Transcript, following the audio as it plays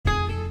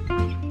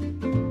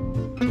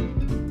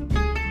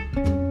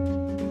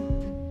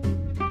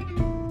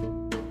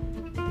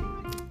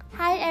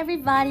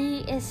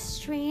everybody, it's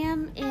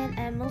Stram and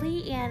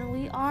Emily, and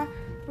we are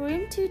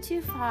Room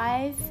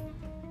 225,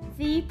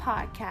 the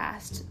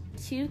podcast.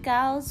 Two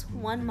Gals,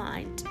 One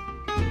Mind.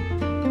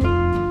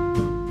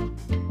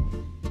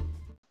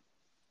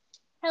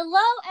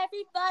 Hello,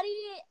 everybody,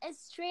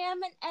 it's Stram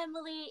and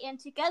Emily, and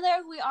together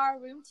we are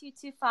Room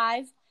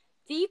 225,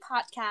 the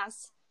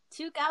podcast.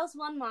 Two Gals,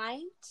 One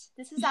Mind.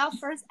 This is our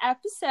first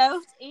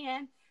episode,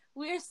 and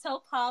we're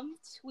so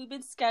pumped. We've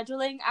been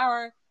scheduling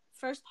our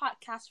first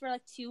podcast for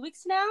like 2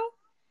 weeks now.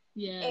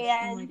 Yes.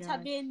 And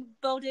have been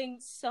building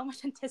so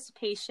much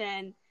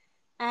anticipation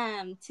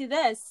to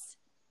this.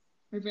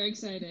 We're very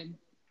excited.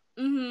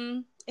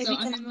 Mm-hmm. So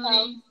I'm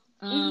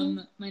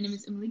Emily. My name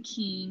is Emily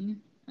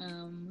King.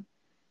 I'm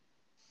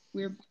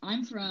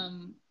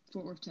from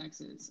Fort Worth,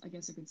 Texas. I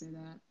guess I could say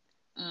that.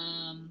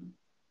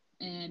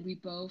 And we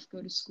both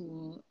go to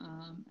school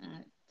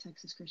at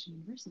Texas Christian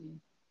University.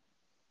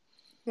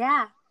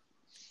 Yeah.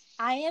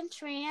 I am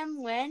Tram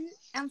Nguyen.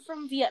 I'm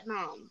from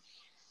Vietnam.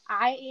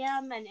 I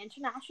am an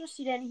international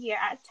student here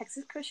at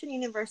Texas Christian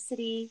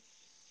University,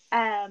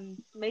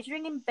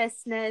 majoring in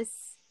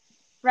business.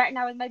 Right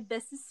now in my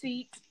business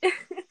suite,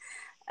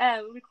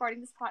 recording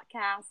this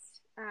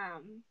podcast.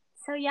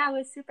 So yeah,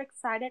 we're super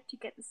excited to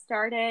get this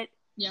started.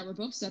 Yeah, we're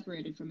both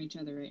separated from each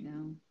other right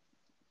now.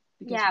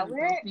 Because yeah,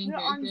 we're both being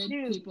very on good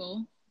Zoom.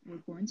 people. We're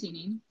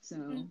quarantining,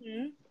 so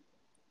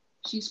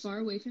she's far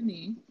away from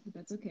me, but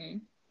that's okay.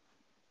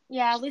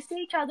 Yeah, we see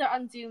each other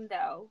on Zoom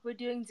though. We're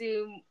doing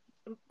Zoom.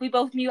 We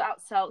both mute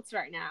ourselves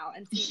right now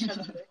and see each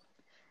other.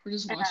 We're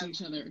just watching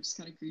each other. It's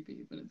kind of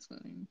creepy, but it's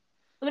funny.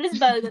 But it's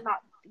better than not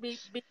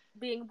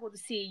being able to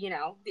see,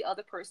 the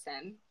other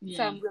person. Yeah.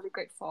 So I'm really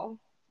grateful.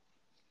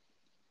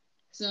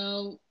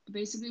 So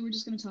basically, we're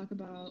just going to talk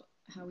about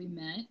how we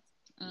met.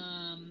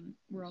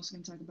 We're also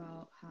going to talk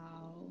about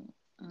how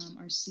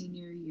our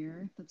senior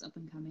year that's up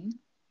and coming,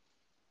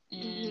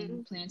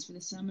 and plans for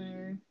the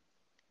summer,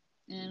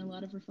 and a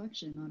lot of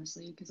reflection,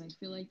 honestly, because I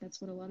feel like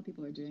that's what a lot of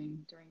people are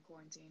doing during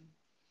quarantine.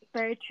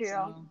 Very true.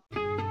 So,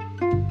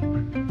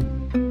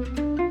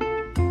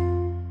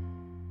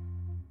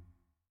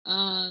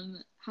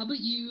 how about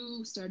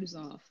you start us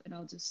off, and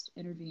I'll just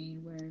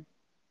intervene where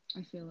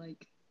I feel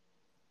like.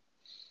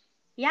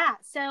 Yeah,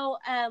 so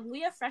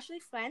we are freshly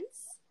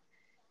friends,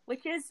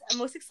 which is the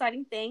most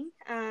exciting thing.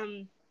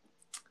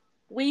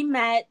 We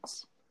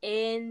met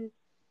in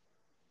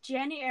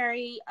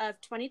January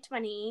of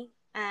 2020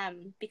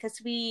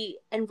 because we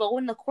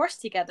enrolled in a course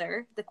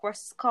together. The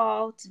course is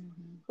called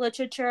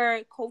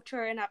Literature,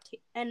 Culture,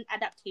 and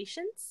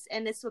Adaptations,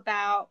 and it's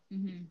about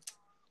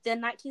the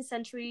 19th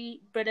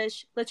century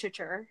British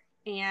literature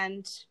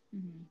and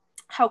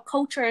how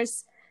culture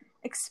is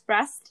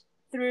expressed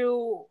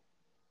through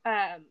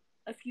a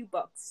few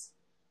books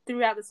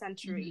throughout the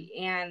century.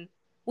 And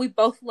we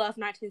both love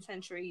 19th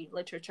century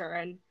literature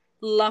and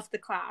loved the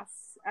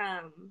class.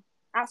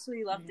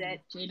 Absolutely loved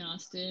it. Jane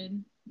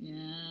Austen.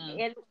 Yeah.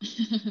 And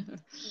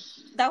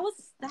that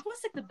was like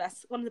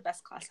one of the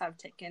best classes I've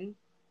taken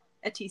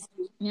at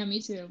TCU. Yeah, me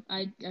too.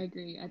 I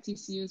agree. At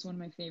TCU is one of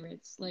my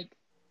favorites. Like,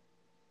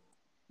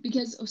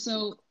 because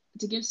so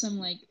to give some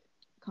like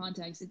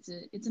context,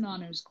 it's an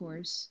honors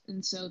course,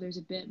 and so there's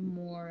a bit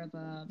more of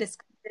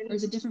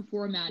there's a different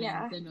formatting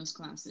than most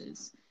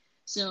classes.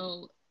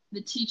 So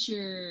the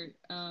teacher,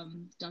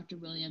 Dr.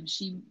 Williams,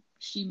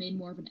 she made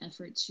more of an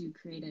effort to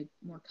create a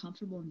more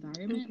comfortable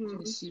environment for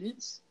the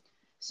students.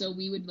 So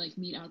we would like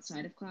meet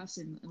outside of class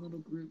in little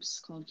groups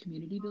called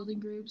community building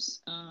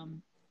groups,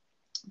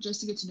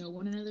 just to get to know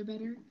one another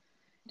better.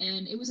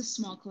 And it was a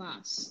small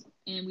class,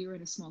 and we were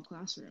in a small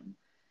classroom.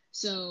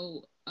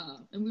 So,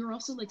 and we were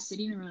also like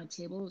sitting around a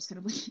table. It was kind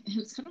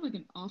of like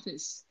an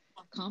office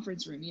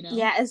conference room, you know?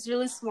 Yeah, it's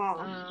really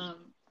small.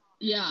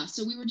 Yeah,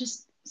 so we were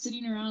just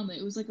sitting around.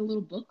 It was like a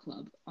little book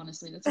club,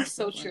 honestly. That's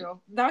so true.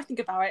 Now I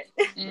think about it.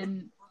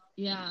 And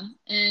yeah,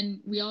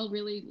 and we all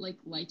really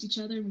liked each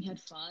other, and we had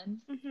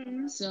fun.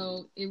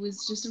 So it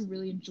was just a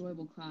really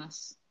enjoyable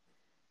class.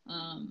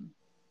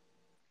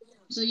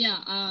 So yeah,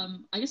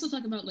 I guess I'll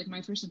talk about like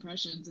my first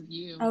impressions of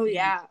you. Oh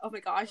yeah. Oh my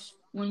gosh.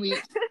 When we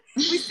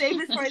we saved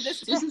this for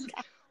this.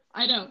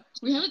 I know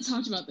we haven't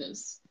talked about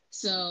this,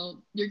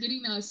 so you're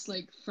getting us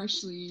like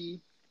freshly,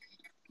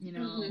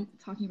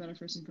 talking about our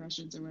first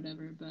impressions or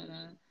whatever. But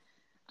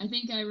I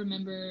think I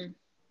remember.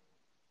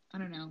 I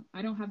don't know.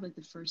 I don't have like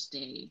the first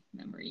day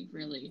memory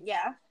really.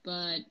 Yeah.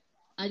 But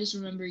I just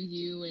remember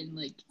you, and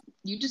like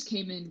you just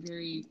came in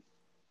very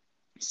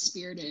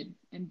spirited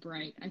and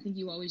bright. I think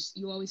you always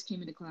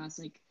came into class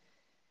like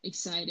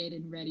excited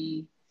and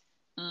ready,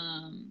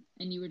 and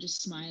you were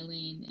just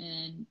smiling,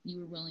 and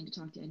you were willing to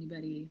talk to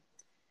anybody.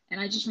 And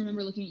I just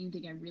remember looking at you and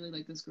thinking, I really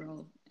like this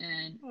girl.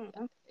 And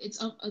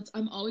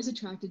I'm always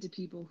attracted to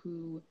people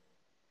who,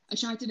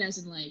 attracted as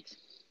in like,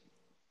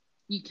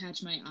 you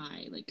catch my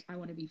eye, like I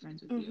want to be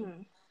friends with you.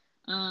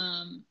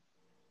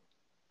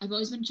 I've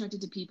always been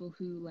attracted to people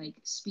who like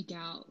speak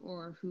out,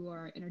 or who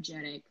are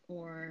energetic,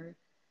 or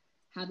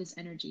have this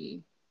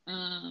energy.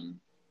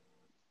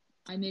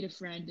 I made a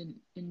friend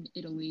in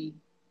Italy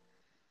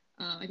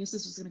I guess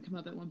this was going to come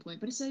up at one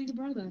point, but I studied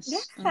abroad last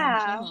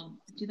Yeah. fall,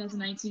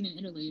 2019 in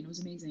Italy, and it was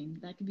amazing.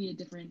 That could be a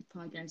different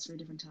podcast for a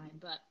different time.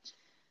 But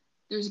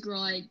there's a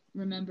girl I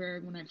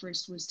remember when I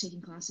first was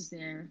taking classes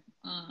there,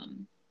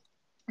 and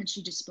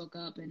she just spoke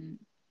up, and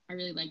I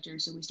really liked her,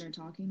 so we started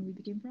talking, and we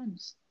became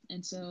friends.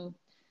 And so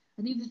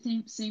I think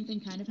the same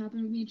thing kind of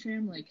happened with me and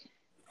Tram. Like,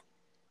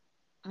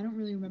 I don't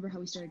really remember how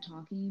we started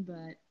talking,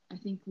 but I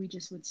think we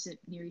just would sit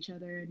near each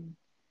other and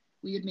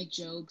we would make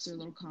jokes or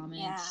little Yeah.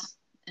 comments.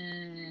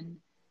 And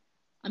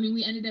I mean,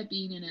 we ended up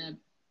being in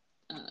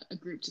a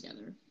group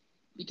together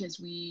because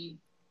we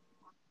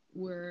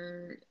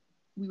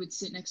would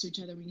sit next to each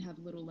other and we'd have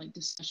little like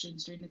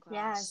discussions during the class.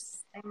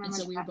 Yes, I And remember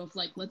so we were that. both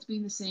like, let's be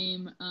in the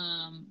same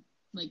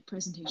like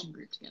presentation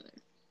group together.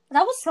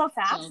 That was so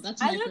fast. So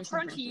that's I my just first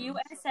turned to impression. you and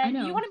I I said, "Do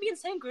you know. want to be in the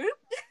same group?"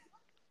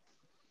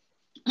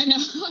 I know.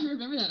 I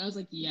remember that. I was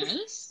like,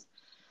 yes,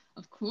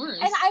 of course.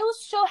 And I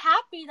was so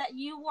happy that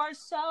you were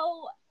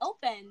so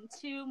open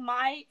to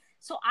my.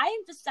 So I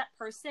am just that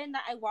person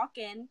that I walk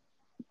in,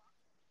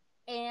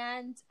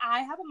 and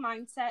I have a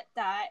mindset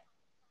that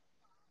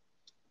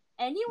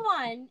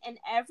anyone and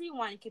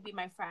everyone can be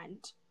my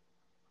friend.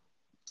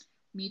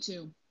 Me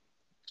too.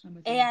 I'm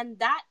with you. And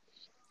that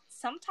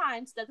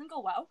sometimes doesn't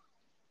go well.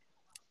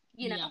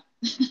 You know? Yeah.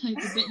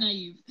 It's a bit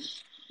naive.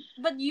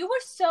 But you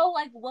were so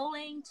like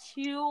willing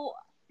to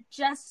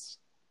just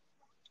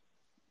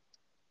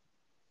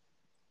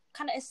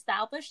kind of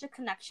establish the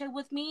connection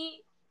with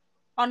me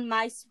on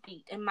my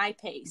speed and my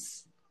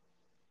pace.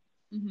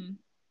 Mm-hmm.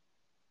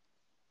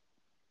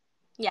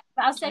 Yeah,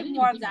 but I'll say I didn't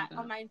more even of think about that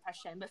that. on my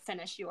impression, but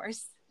finish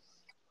yours.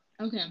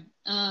 Okay.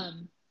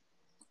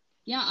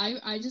 Yeah,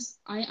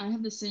 I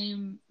have the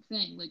same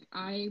thing. Like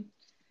I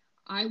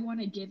want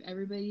to give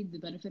everybody the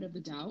benefit of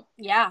the doubt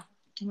Yeah.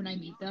 when I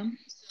meet them.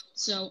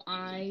 So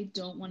I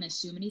don't want to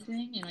assume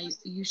anything, and I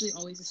usually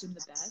always assume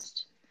the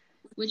best,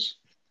 which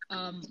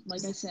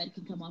like I said,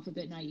 can come off a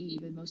bit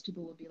naive, and most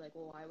people will be like,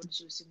 well, why wouldn't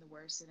you assume the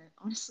worst? And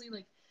honestly,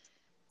 like,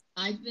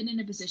 I've been in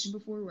a position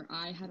before where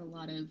I had a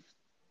lot of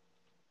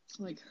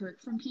like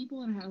hurt from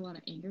people, and I had a lot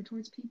of anger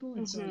towards people,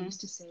 and so I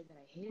used to say that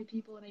I hated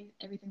people and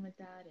everything like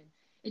that, and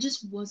it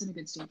just wasn't a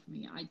good state for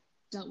me. I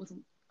dealt with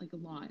like a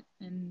lot,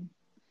 and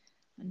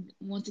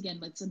once again,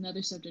 that's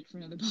another subject for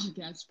another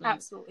podcast, but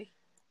Absolutely.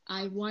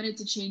 I wanted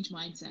to change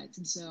mindsets,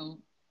 and so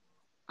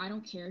I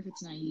don't care if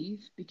it's naive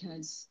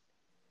because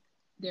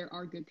there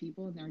are good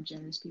people and there are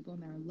generous people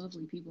and there are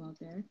lovely people out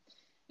there.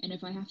 And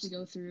if I have to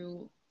go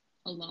through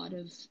a lot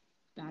of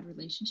bad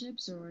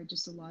relationships or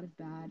just a lot of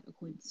bad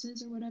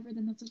acquaintances or whatever,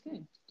 then that's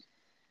okay.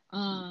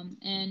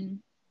 And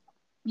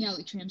yeah,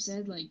 like Tram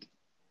said, like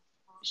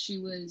she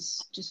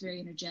was just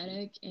very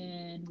energetic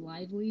and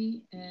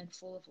lively and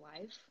full of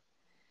life.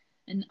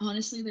 And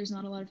honestly, there's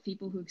not a lot of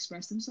people who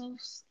express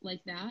themselves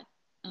like that,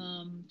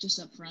 just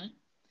up front.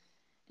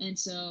 And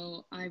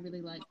so I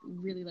really like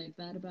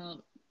that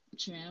about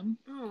Tram.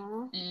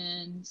 Aww.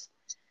 And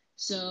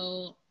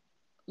so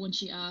when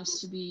she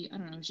asked to be, I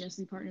don't know, she asked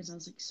to be partners, I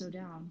was like so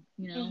down,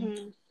 you know.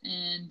 Mm-hmm.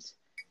 And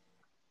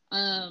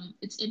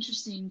it's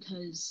interesting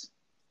because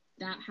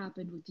that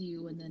happened with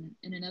you, and then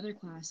in another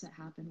class that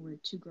happened where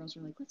two girls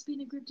were like, let's be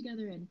in a group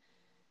together, and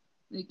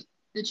like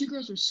the two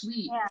girls were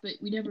sweet, Yeah. but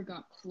we never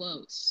got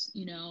close,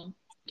 you know,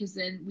 because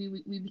then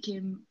we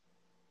became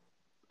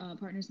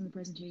partners in the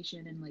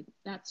presentation, and like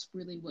that's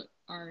really what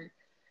our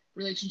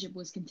relationship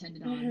was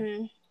contended on.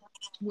 Mm-hmm.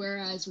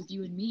 Whereas with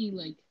you and me,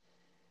 like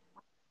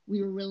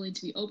we were willing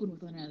to be open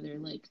with one another,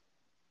 like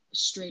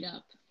straight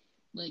up,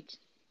 like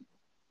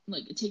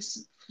it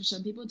takes, for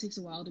some people it takes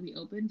a while to be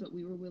open, but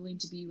we were willing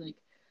to be like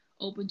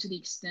open to the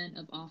extent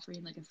of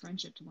offering like a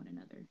friendship to one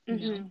another, you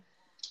Mm-hmm.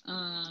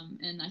 know.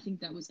 And I think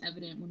that was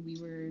evident when we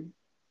were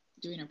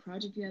doing our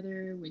project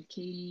together with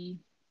Katie,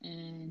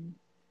 and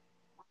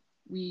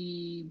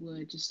we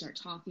would just start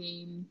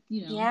talking,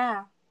 you know.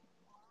 Yeah.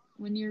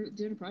 When you're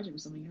doing a project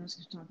with someone, you're not just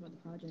going to talk about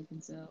the project,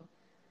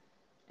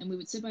 and we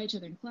would sit by each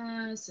other in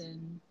class,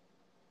 and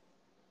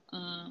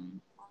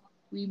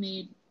we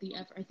made the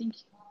effort. I think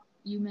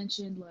you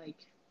mentioned like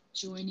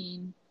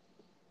joining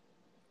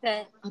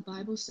a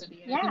Bible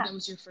study. And I think that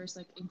was your first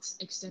like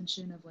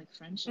extension of like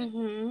friendship.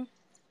 Mm-hmm.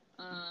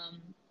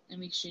 And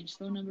we exchanged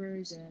phone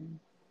numbers, and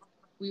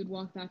we would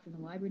walk back from the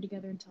library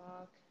together and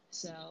talk.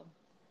 So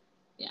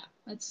yeah,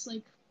 that's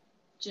like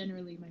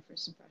generally my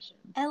first impression.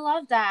 I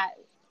love that.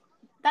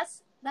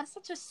 That's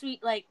such a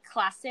sweet like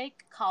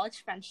classic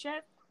college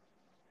friendship.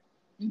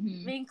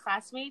 Mm-hmm. Being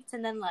classmates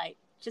and then like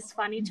just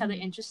find each other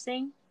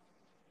interesting.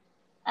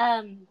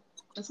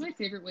 That's my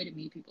favorite way to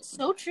meet people.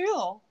 So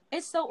true.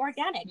 It's so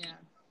organic.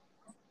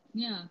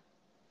 Yeah.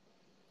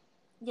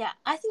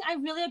 I think I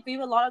really agree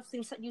with a lot of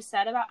things that you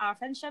said about our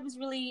friendship.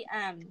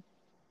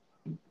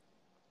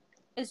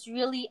 Is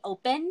really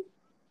open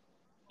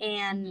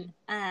and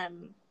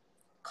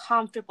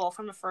comfortable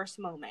from the first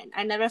moment.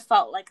 I never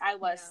felt like I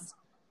was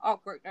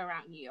awkward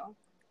around you,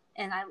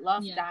 and I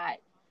love that.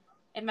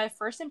 And my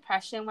first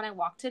impression when I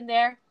walked in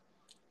there,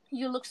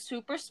 you look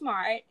super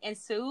smart and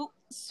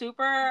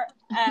super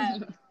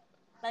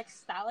like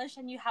stylish,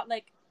 and you have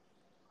like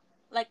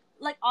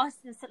like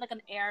Austin said, like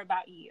an air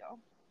about you.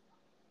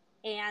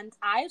 And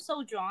I'm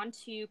so drawn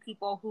to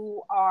people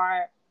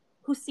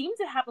who seem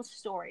to have a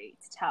story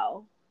to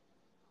tell.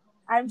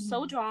 I'm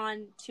so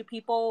drawn to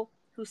people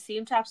who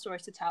seem to have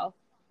stories to tell.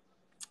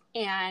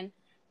 And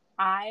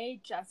I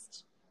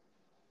just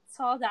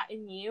saw that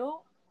in you.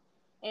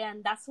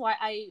 And that's why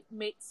I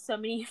made so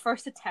many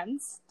first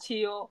attempts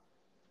to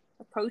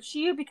approach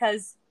you,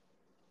 because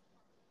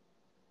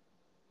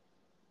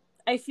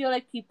I feel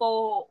like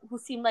people who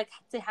seem like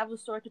they have a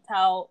story to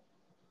tell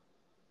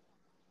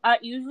are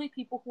usually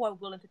people who are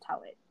willing to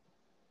tell it.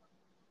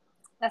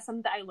 That's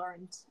something that I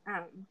learned.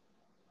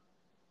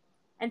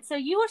 And so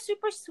you were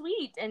super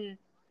sweet and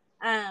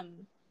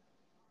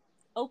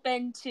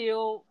open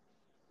to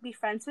be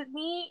friends with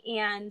me,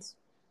 and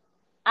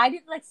I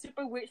did like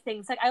super weird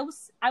things. Like I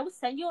would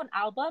send you an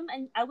album,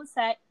 and I would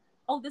say,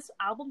 "Oh, this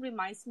album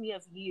reminds me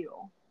of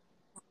you."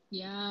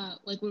 Yeah,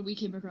 like when we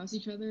came across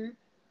each other.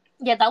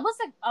 Yeah, that was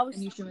like I was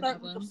And you showed an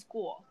third week album. of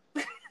school,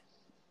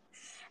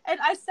 and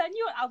I sent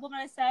you an album,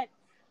 and I said,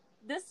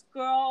 "This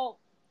girl."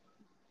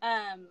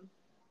 I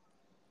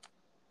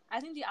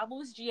think the album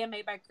was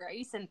GMA by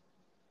Grace, and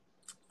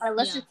I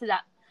listened to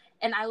that,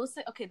 and I was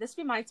like, "Okay, this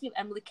reminds me of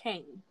Emily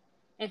King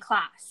in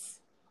class."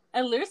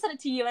 And Lyra sent it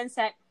to you and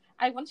said,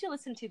 "I want you to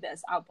listen to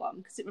this album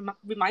because it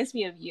reminds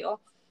me of you."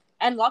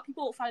 And a lot of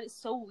people find it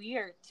so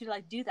weird to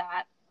like do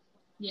that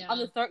on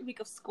the third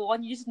week of school,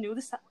 and you just knew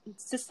this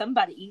to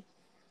somebody,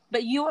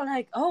 but you were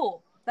like,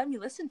 "Oh, let me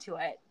listen to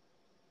it."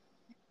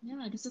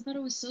 Yeah, because I thought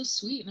it was so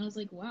sweet, and I was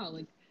like, wow,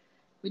 like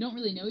we don't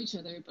really know each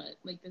other, but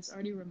like this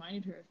already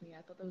reminded her of me.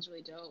 I thought that was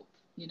really dope,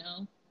 you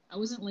know? I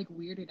wasn't like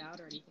weirded out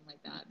or anything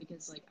like that,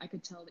 because like I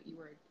could tell that you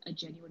were a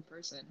genuine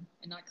person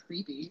and not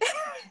creepy.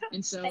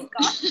 And so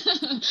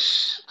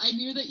I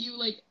knew that you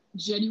like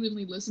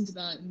genuinely listened to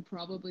that and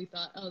probably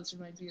thought, oh, this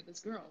reminds me of this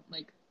girl.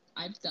 Like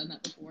I've done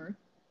that before.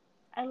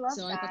 I love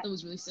so that. I thought that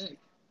was really sick.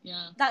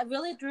 Yeah. That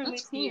really drew me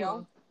to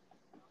you.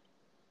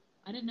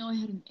 I didn't know I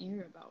had an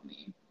air about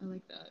me. I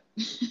like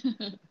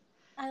that.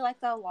 I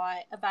like that a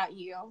lot about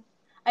you.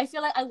 I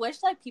feel like I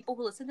wish like people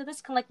who listen to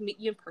this can like meet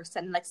you in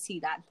person and like see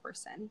that in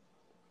person.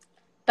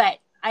 But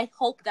I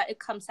hope that it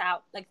comes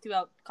out like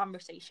throughout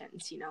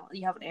conversations, you know,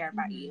 you have an air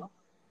about you.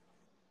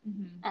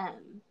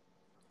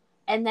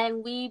 And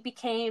then we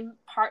became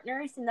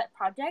partners in that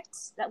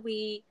project that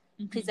we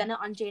presented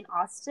on Jane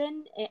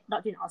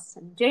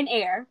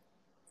Eyre.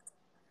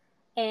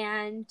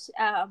 And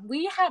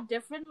we have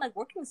different like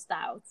working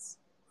styles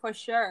for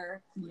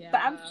sure. Yeah.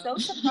 But I'm so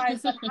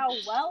surprised at how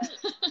well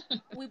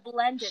we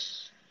blended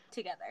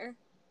together.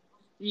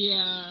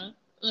 Yeah.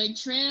 Like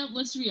Tram,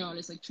 let's be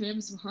honest, like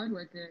Tram's a hard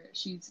worker.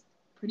 She's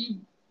pretty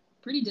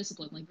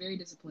disciplined, like very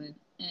disciplined.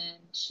 And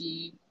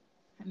she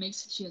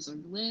has a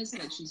list,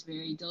 like she's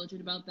very diligent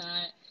about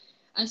that.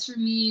 As for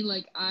me,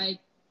 like I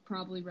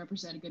probably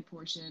represent a good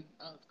portion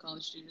of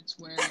college students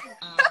where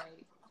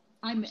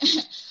I think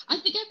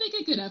I make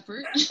a good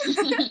effort,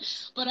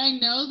 but I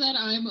know that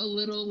I'm a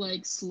little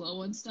like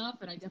slow on stuff,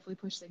 and I definitely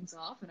push things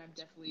off, and I'm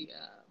definitely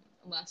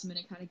a last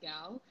minute kind of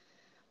gal.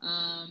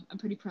 I'm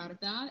pretty proud of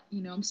that.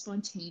 You know, I'm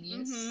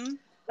spontaneous.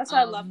 That's what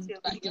I love too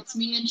about it gets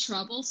me in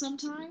trouble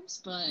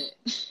sometimes, but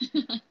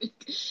I think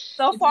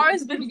so far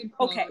it's been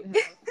okay.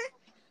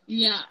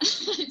 Yeah,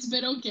 it's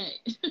been okay.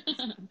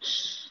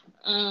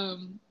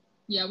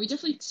 Yeah, we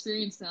definitely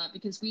experienced that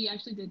because we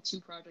actually did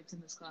 2 projects in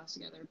this class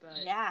together.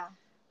 But yeah.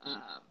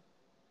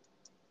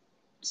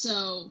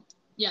 So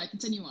yeah,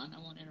 continue on. I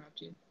won't interrupt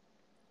you.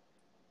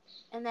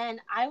 And then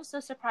I was so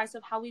surprised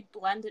of how we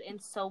blended in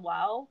so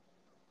well.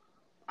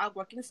 Our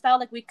working style,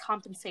 like we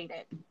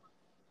compensated.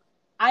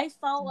 I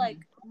felt like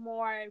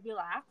more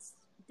relaxed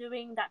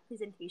doing that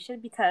presentation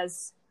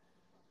because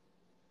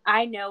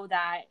I know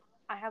that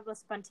I have a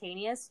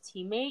spontaneous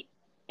teammate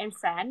and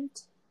friend,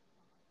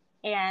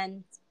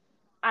 and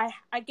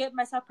I give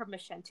myself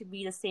permission to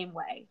be the same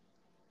way.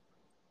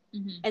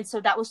 And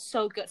so that was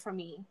so good for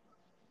me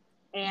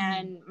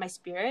and my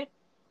spirit.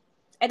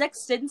 And like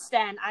since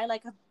then, I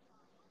like have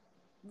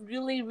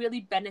really,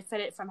 really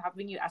benefited from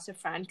having you as a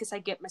friend because I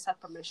give myself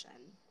permission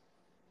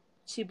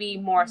to be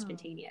more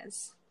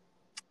spontaneous.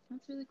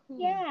 That's really cool.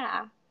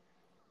 Yeah.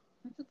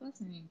 That's a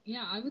blessing.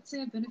 Yeah, I would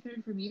say I've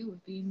benefited from you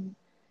with being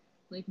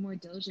like more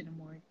diligent and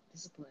more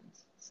disciplined.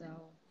 So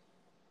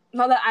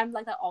not that I'm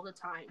like that all the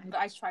time, but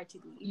I try to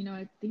be. You know,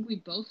 I think we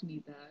both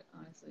need that,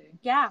 honestly.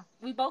 Yeah,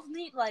 we both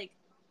need like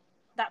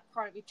that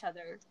part of each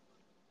other.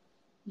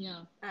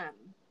 Yeah.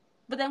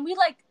 But then we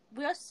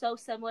are so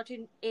similar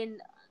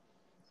in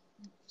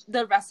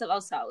the rest of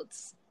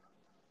ourselves.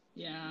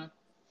 Yeah.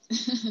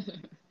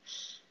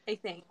 I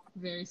think.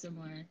 Very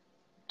similar.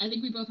 I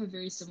think we both have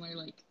very similar,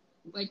 like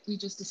we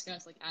just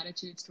discussed, like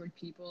attitudes toward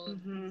people,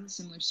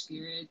 similar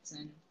spirits,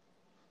 and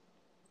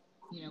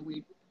you know,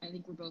 I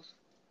think we're both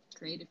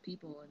creative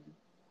people, and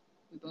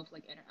we both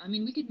like. I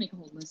mean, we could make a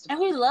whole list of. And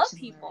we love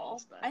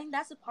people. I think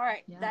that's the part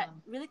that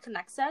really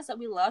connects us. That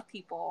we love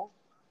people.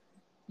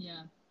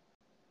 Yeah,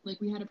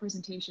 like we had a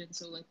presentation,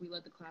 so like we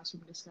led the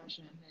classroom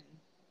discussion, and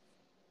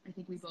I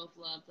think we both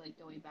loved like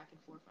going back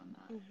and forth on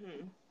that.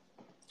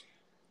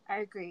 I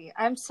agree.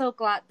 I'm so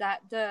glad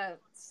that the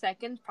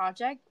second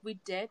project we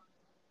did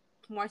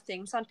more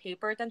things on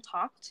paper than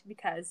talked,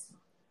 because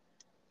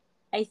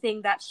I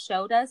think that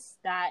showed us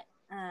that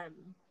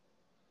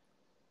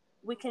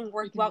we can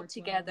work well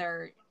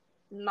together,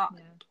 not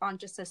on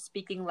just a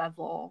speaking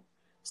level.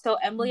 So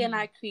Emily and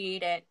I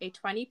created a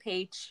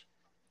 20-page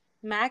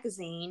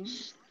magazine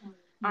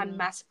on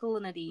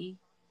masculinity,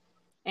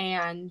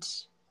 and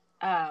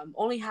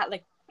only had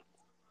like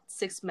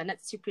 6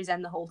 minutes to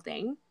present the whole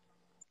thing.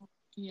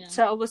 Yeah.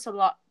 So it was a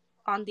lot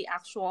on the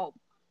actual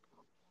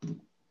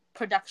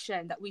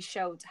production that we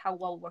showed how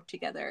well we work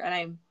together, and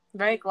I'm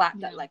very glad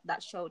that like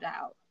that showed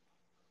out,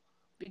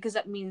 because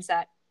that means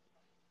that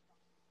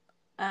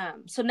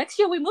so next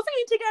year we're moving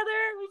in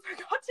together. We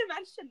forgot to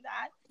mention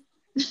that.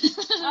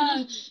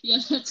 Yeah,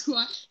 that's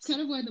why. It's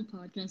kind of why the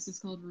podcast is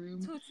called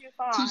Room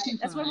 225. 225.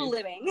 That's where we're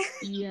living.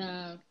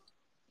 Yeah,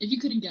 if you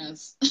couldn't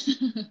guess.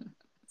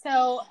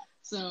 So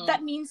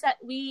that means that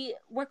we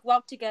work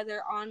well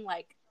together on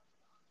like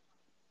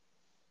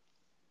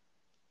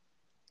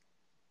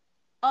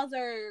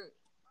other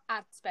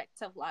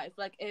aspects of life.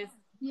 Like if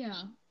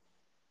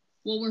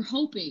well, we're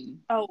hoping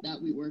that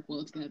we work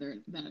well together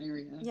in that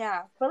area.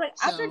 Yeah, but like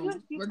after doing a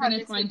few we're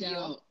gonna find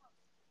out. You,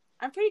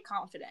 I'm pretty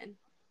confident.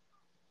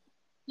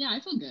 Yeah, I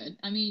feel good.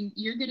 I mean,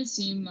 you're gonna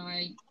see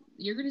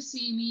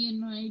me in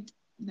my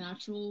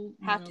natural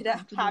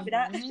habitat.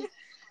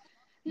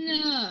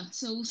 Yeah,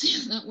 so we'll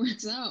see how that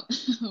works out.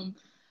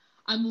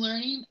 I'm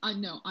learning.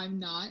 I'm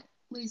not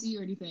lazy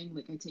or anything.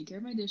 Like I take care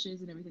of my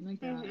dishes and everything like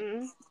that.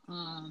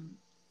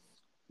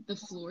 The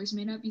floors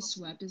may not be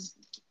swept as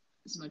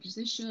much as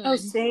they should. Oh,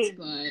 same.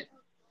 But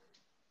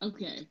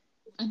okay,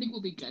 I think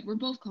we'll be good. We're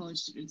both college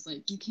students.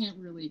 Like you can't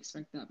really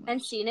expect that much.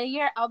 And senior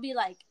year, I'll be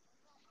like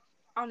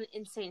on an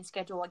insane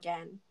schedule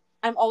again.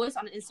 I'm always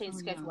on an insane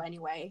schedule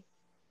anyway.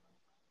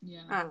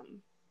 Yeah.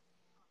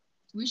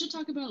 We should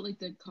talk about like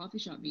the coffee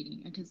shop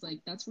meeting, because like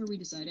that's where we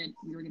decided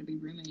we were gonna be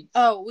roommates.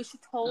 Oh, we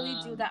should totally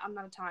do that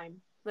another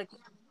time. Like,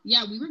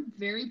 yeah, we were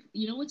very.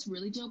 You know what's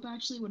really dope?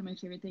 Actually, one of my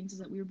favorite things is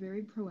that we were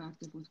very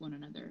proactive with one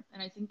another,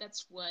 and I think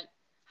that's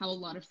how a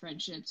lot of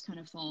friendships kind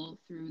of fall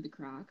through the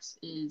cracks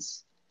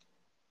is,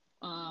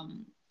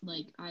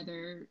 like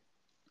either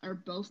or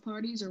both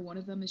parties or one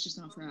of them is just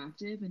not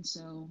proactive, and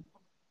so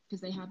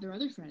because they have their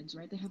other friends,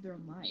 right? They have their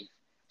own life,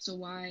 so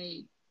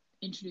why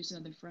introduce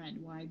another friend?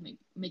 Why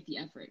make the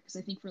effort? Because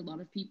I think for a lot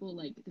of people,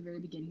 like the very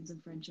beginnings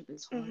of friendship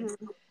is hard.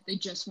 They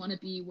just want to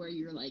be where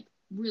you're like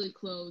really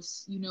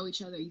close, you know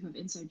each other, you have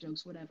inside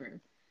jokes, whatever.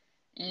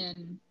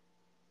 And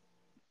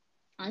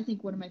I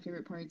think one of my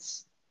favorite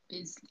parts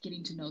is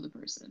getting to know the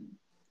person.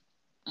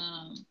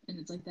 And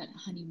it's like that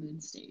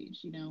honeymoon stage,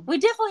 you know. We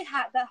definitely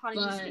had that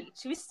honeymoon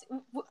stage.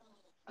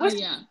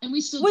 And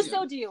we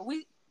still do.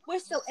 We're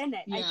still in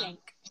it. I think.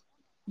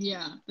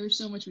 Yeah, there's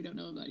so much we don't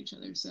know about each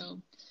other. So,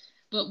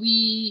 but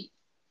we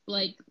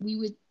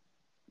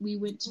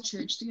went to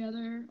church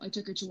together. I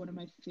took her to one of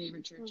my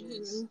favorite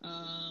churches.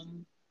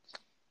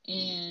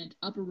 And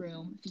Upper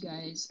Room, if you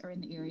guys are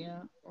in the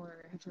area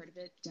or have heard of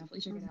it,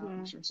 definitely check it out.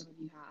 I'm sure some of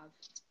you have.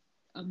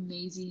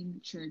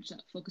 Amazing church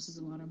that focuses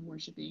a lot on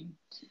worshiping.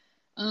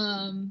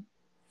 And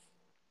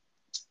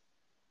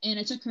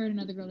I took her and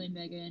another girl named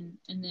Megan,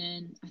 and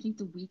then I think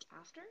the week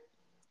after,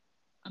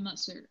 I'm not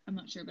sure,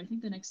 but I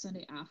think the next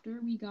Sunday after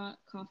we got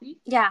coffee.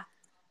 Yeah.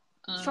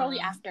 Shortly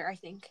after, I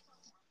think.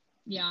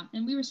 Yeah,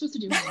 and we were supposed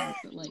to do homework,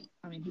 but like,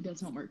 I mean, who does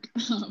homework?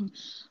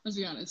 Let's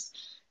be honest.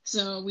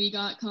 So we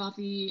got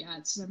coffee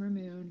at Summer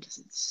Moon because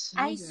it's so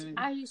good.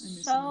 I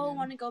so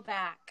want to go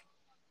back.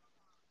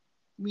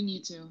 We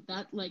need to.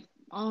 That like,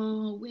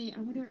 oh wait,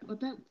 I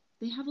bet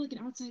they have like an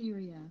outside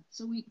area,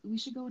 so we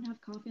should go and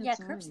have coffee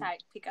outside. Yeah, curbside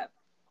pickup.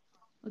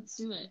 Let's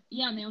do it.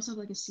 Yeah, and they also have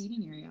like a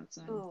seating area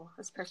outside. Oh,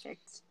 that's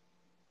perfect.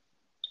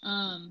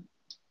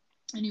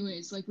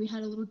 Anyways, like we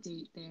had a little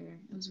date there.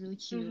 It was really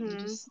cute. We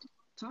just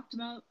got to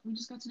know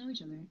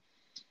each other.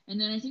 And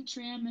then I think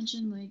Tran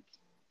mentioned like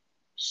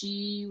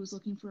she was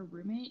looking for a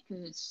roommate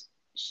because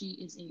she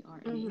is a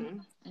RA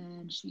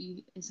and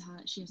she has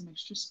an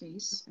extra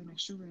space, an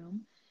extra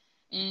room.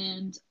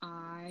 And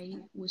I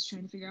was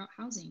trying to figure out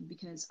housing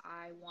because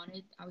I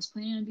was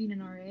planning on being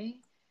an RA.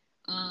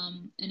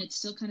 And it's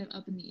still kind of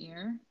up in the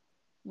air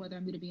whether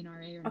I'm going to be an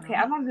RA or not. Okay,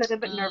 I'm a little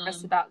bit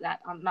nervous about that.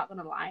 I'm not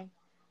going to lie.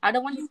 I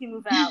don't want you to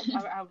move out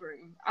of our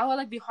room. I would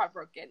like be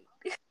heartbroken.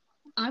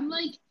 I'm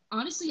like,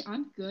 honestly,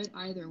 I'm good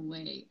either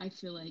way. I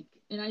feel like,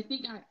 and I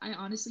think I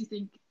honestly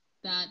think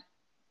that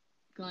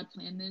God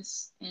planned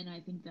this, and I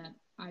think that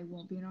I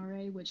won't be an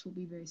RA, which will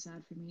be very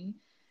sad for me,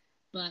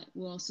 but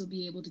we'll also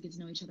be able to get to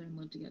know each other and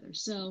live together.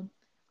 So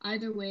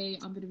either way,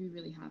 I'm going to be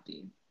really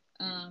happy.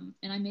 And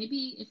I may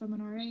be, if I'm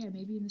an RA, I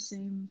may be in the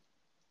same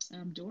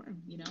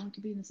dorm, you know, I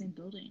could be in the same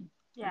building.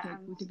 Yeah,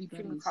 we could be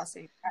buddies.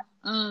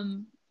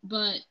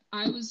 But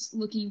I was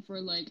looking for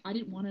like, I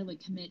didn't want to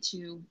like commit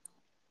to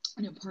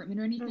an apartment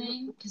or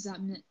anything because that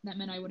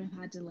meant I would have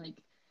had to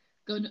like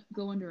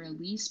go under a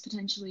lease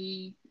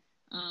potentially,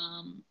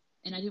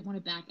 and I didn't want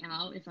to back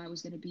out if I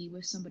was going to be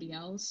with somebody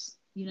else,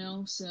 you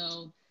know.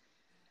 So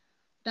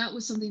that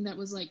was something that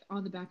was like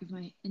in the back of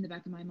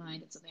my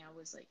mind. It's something I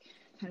was like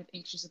kind of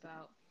anxious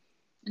about.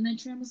 And then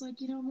Tram was like,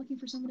 I'm looking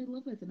for somebody to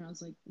live with. And I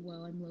was like,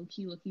 well, I'm low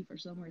key looking for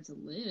somewhere to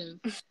live.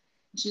 And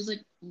she was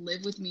like,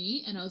 live with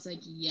me. And I was like,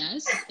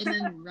 yes. And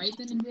then right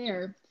then and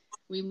there,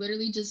 we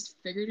literally just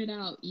figured it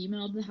out,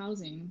 emailed the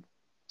housing.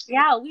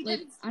 Yeah, we like,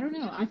 did. I don't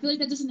know. I feel like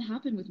that doesn't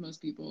happen with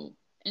most people.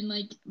 And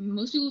like,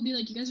 most people would be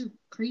like, you guys are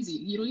crazy.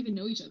 You don't even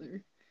know each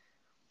other.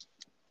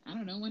 I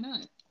don't know. Why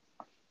not?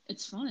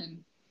 It's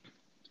fun.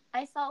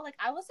 I felt like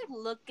I was like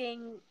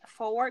looking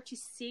forward to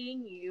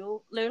seeing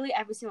you literally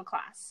every single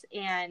class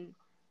and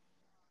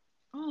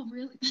Oh,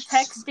 really?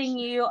 texting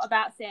you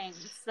about things.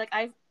 Like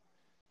I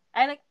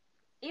like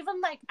even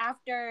like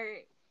after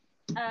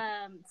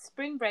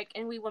spring break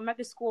and we went back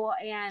to school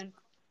and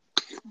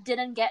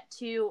didn't get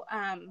to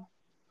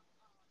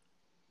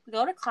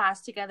go to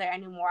class together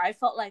anymore. I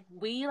felt like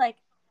we like,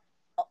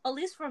 at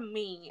least for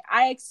me,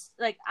 I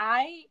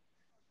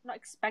not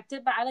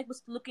expected, but I like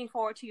was looking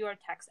forward to your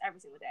text every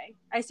single day.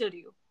 I still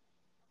do.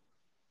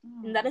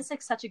 Oh. And that is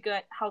like such a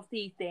good,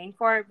 healthy thing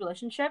for a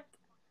relationship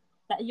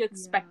that you're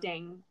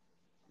expecting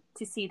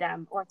to see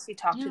them or to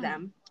talk to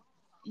them.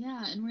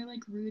 Yeah, and we're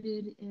like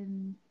rooted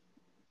in,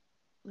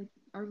 like,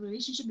 our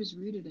relationship is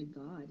rooted in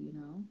God,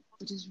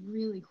 which is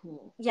really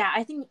cool. Yeah,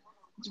 I think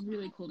it's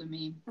really cool to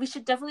me. We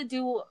should definitely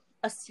do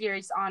a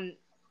series on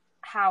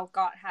how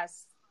God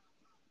has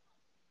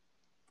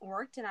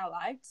worked in our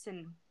lives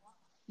and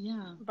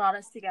brought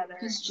us together.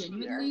 Because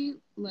genuinely,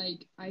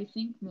 like, I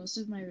think most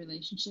of my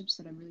relationships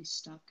that have really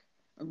stuck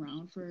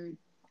around for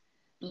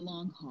the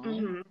long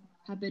haul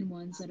have been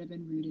ones that have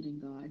been rooted in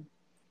God.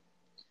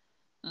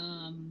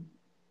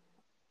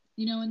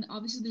 And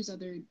obviously there's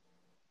other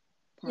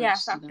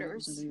parts to that,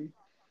 there's other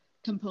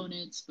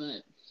components,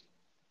 but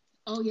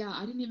I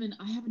haven't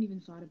even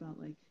thought about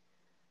like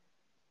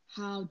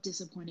how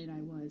disappointed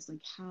I was,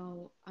 like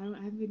how I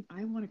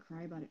want to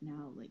cry about it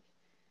now. Like,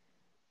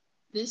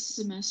 this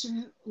semester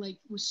like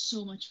was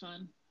so much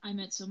fun. I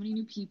met so many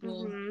new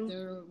people.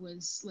 There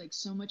was like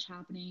so much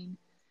happening.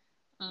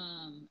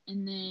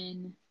 And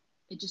then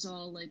it just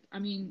all like,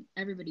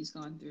 everybody's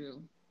gone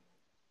through.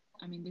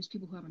 There's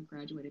people who haven't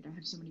graduated. I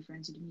have so many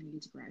friends who didn't even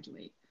get to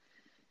graduate.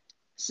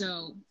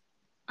 So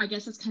I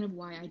guess that's kind of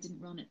why I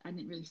didn't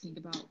really think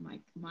about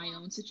my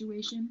own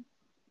situation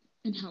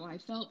and how I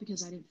felt,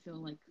 because I didn't feel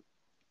like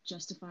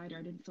justified, or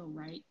I didn't feel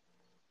right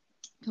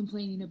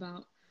complaining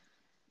about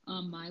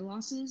my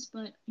losses.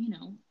 But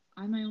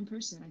I'm my own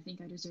person. I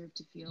think I deserve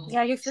to feel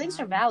your feelings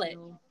are valid.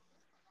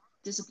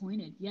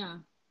 Disappointed.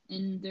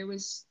 And there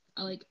was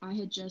I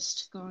had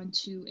just gone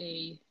to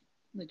a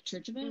like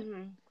church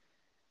event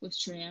with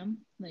Tram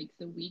like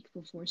the week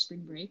before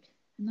spring break,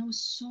 and that was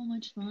so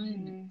much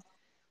fun.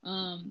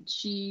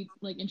 She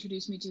like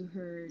introduced me to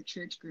her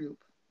church group,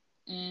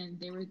 and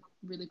they were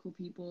really cool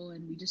people,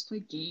 and we just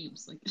played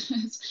games. Like,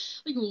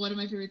 it's like one of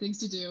my favorite things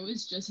to do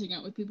is just hang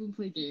out with people and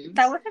play games.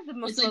 That was like the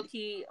most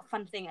low-key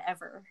fun thing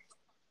ever.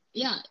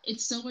 Yeah,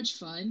 it's so much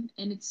fun,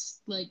 and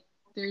it's like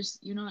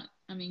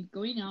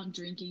going out and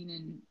drinking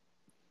and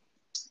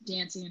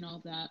dancing and all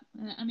of that.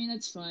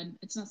 That's fun.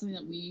 It's not something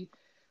that we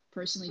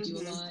personally do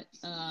a lot.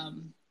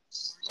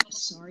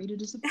 Sorry to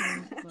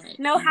disappoint, but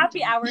no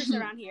happy hours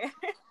around here.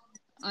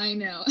 I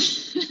know.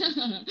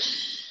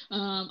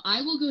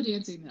 I will go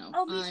dancing though.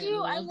 Oh, me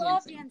too. I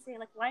love dancing.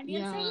 Like line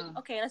dancing. Yeah.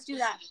 Okay, let's do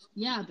that.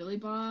 Yeah, Billy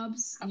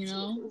Bob's.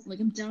 Absolutely. Like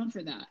I'm down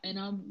for that, and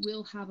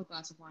we'll have a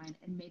glass of wine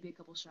and maybe a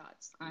couple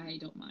shots. I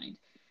don't mind,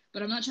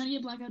 but I'm not trying to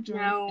get blackout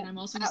drunk, and I'm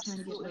also not trying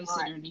to get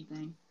wasted or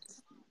anything.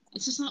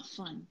 It's just not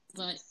fun.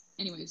 But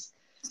anyways,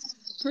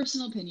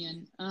 personal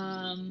opinion.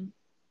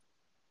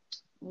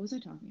 What was I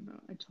talking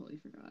about? I totally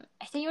forgot.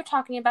 I think you were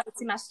talking about the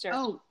semester.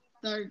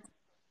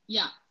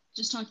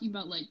 Just talking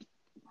about like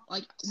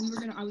I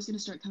was gonna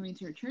start coming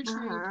to her church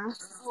group.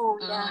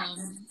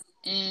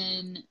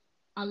 And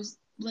I was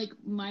like,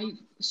 my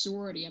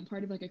sorority, I'm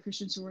part of like a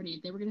Christian sorority.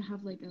 They were gonna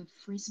have like a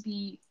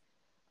frisbee,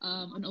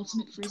 an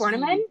ultimate frisbee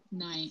tournament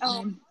night.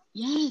 And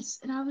yes,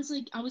 and I was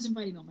like, I was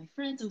inviting all my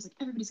friends. I was like,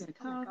 everybody's gotta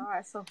come. Oh my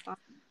god, so fun.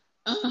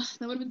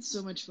 That would have been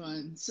so much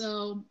fun.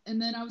 So,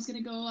 and then I was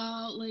gonna go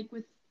out like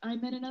I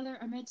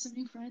met some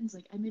new friends.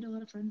 Like I made a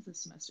lot of friends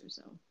this semester.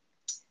 So,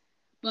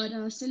 but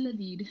c'est la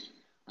vie.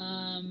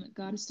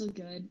 God is still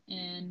good,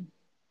 and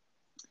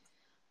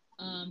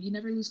you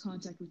never lose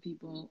contact with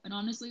people. And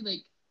honestly,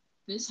 like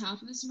this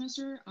half of the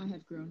semester, I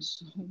have grown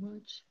so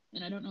much,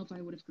 and I don't know if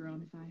I would have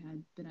grown if I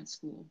had been at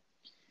school,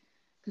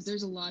 because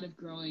there's a lot of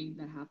growing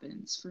that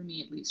happens for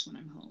me, at least when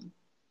I'm home.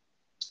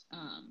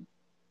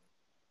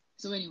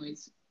 So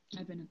anyways,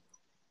 I've been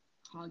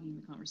hogging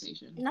the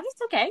conversation. No,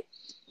 that's okay.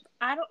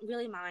 I don't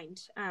really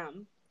mind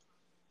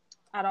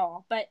at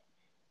all, but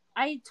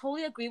I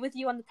totally agree with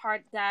you on the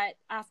part that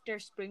after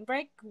spring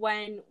break,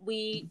 when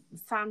we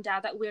found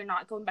out that we're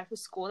not going back to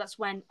school, that's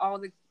when all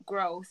the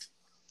growth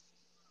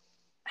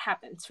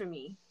happens for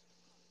me.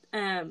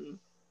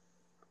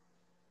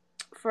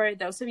 For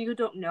those of you who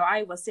don't know,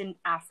 I was in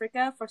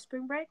Africa for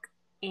spring break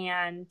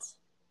and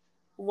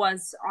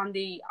was on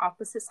the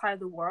opposite side of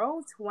the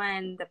world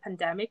when the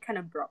pandemic kind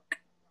of broke.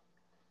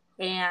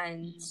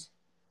 And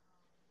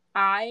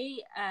I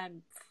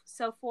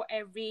so for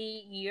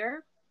every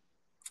year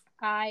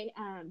I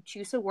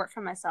choose a word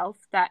for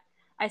myself that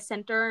I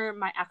center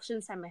my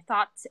actions and my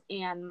thoughts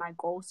and my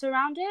goals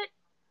around it.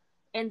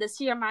 And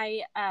this year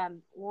my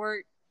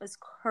word was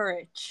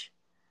courage.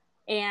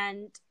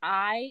 And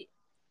I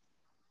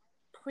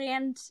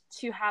planned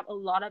to have a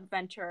lot of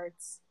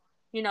ventures,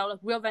 like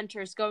real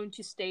ventures, going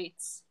to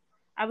states.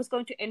 I was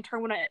going to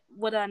intern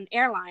with an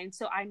airline,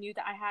 so I knew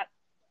that I had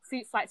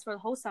free flights for the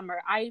whole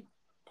summer. I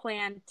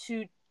planned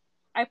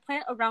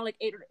around like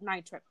 8 or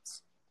 9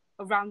 trips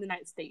around the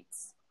United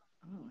States,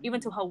 even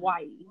to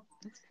Hawaii.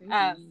 That's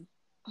crazy.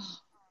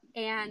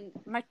 And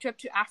my trip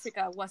to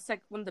Africa was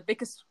like one of the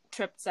biggest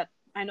trips that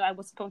I know I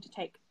was going to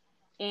take.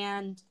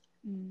 And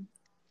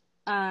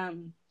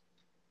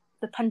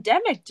the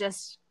pandemic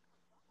just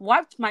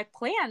wiped my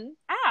plan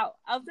out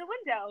of the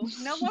window.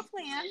 No more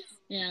plans.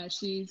 Yeah,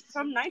 she's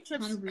from 9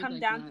 trips kind of come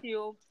like down that.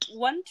 to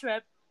 1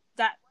 trip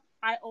that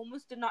I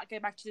almost did not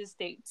get back to the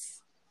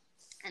States.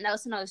 And that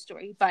was another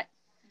story. But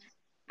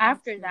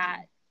after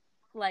that,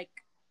 like,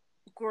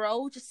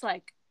 Grow just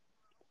like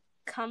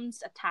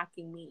comes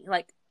attacking me.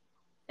 Like,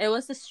 it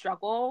was a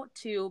struggle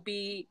to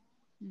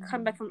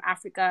come back from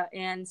Africa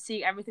and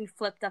see everything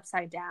flipped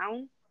upside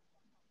down.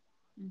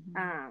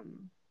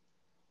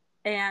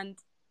 And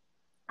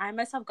I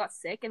myself got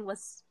sick and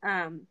was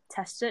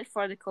tested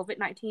for the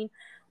COVID-19.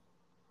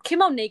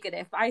 Came out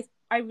negative. I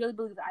really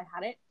believe that I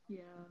had it.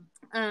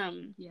 Yeah.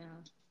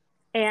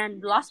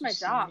 And lost my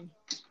job.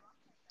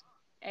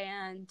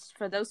 And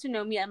for those who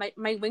know me,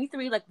 my wing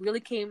 3 like really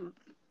came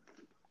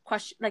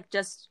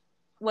just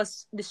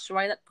was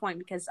destroyed at that point,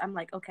 because I'm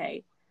like,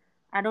 okay,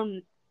 I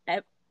don't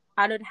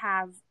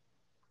have,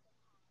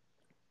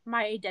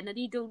 my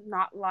identity do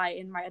not lie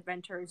in my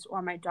adventures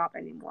or my job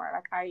anymore.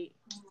 Like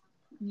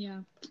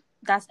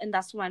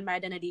that's when my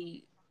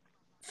identity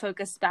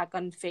focused back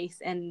on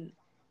faith and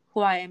who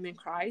I am in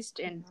Christ,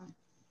 and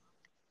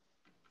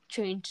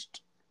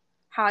changed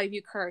how I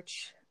view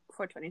courage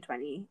for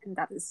 2020. And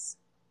that is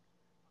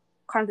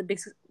kind of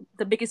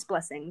the biggest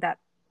blessing, that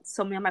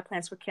so many of my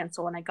plans were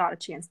canceled and I got a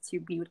chance to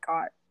be with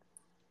God.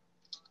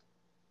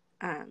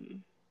 I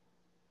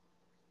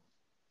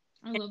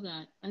love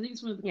that. I think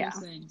it's one of the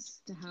best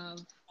things to have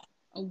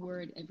a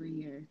word every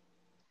year,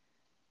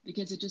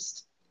 because it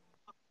just,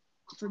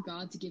 for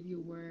God to give you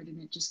a word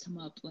and it just come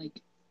up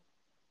like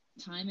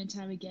time and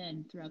time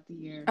again throughout the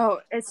year. Oh,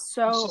 it's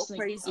just like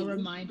crazy. A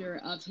reminder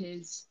of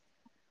his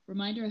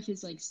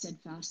like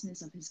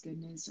steadfastness, of his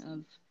goodness,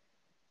 of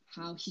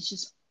how he's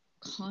just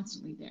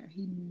constantly there.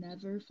 He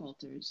never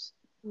falters.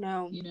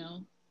 No.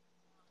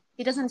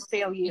 He doesn't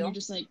fail you. And you're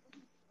just like,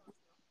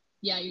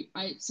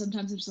 I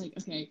sometimes I'm just like,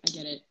 okay, I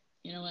get it.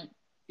 You know what?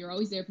 You're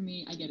always there for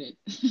me. I get it.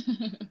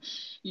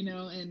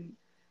 And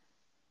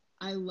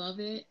I love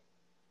it.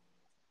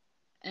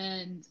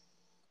 And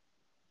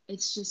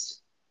it's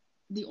just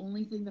the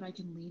only thing that I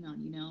can lean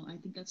on, I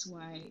think that's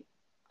why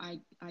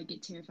I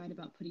get terrified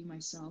about putting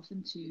myself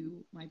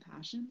into my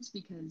passions,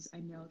 because I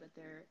know that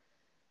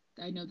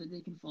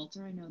they can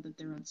falter. I know that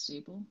they're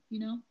unstable,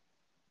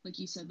 like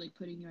you said, like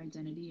putting your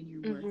identity in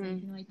your work or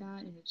anything like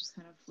that, and it just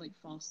kind of like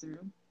falls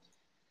through.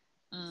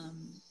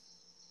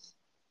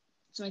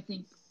 So I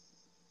think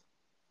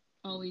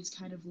always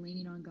kind of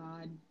leaning on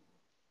God,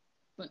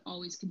 but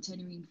always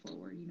continuing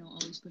forward,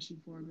 always pushing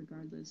forward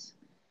regardless.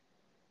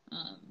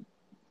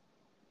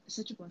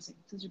 Such a blessing,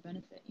 such a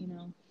benefit,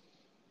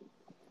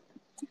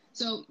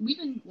 So we've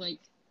been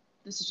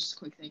this is just a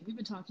quick thing. We've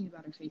been talking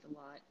about our faith a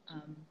lot.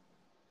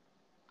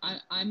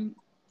 I'm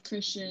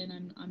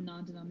Christian. I'm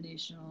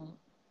non-denominational.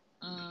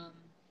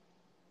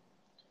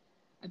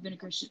 I've been a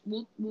Christian.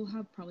 We'll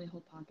have probably a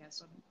whole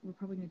podcast on. We're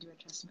probably gonna do a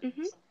testament.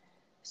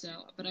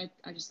 So, but I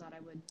just thought I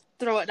would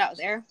throw it out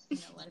there.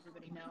 Let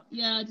everybody know.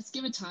 Yeah, just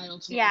give a title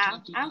to what we're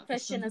talking about. I'm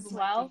Christian as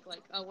well.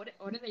 Think what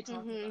are they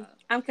talking about?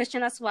 I'm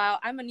Christian as well.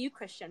 I'm a new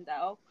Christian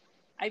though.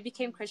 I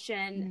became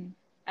Christian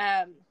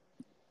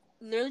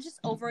literally just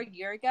over a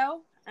year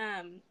ago,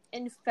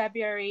 in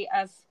February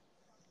of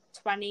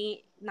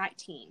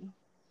 2019.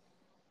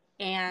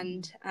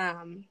 And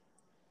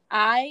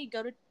I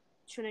go to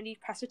Trinity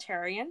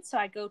Presbyterian, so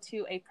I go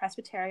to a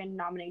Presbyterian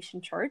denomination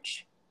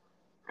church,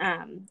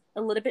 a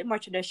little bit more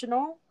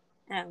traditional.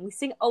 We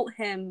sing old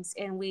hymns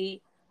and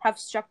we have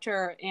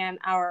structure, and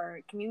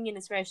our communion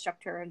is very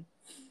structured. And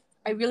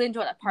I really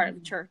enjoy that part of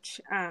the church.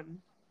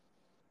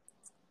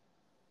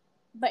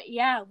 But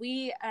yeah,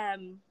 we're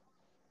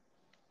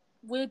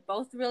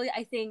both really,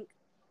 I think,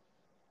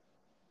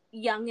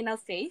 young in our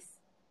faith.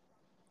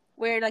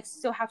 We're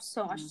still have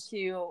so much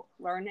to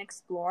learn and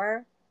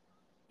explore.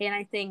 And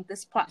I think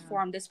this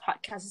platform, this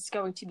podcast is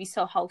going to be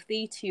so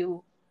healthy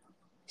to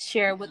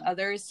share with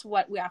others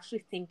what we're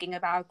actually thinking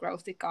about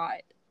growth with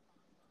God.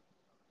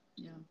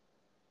 Yeah.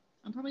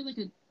 I'm probably like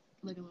a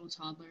little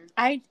toddler.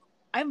 I'm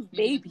a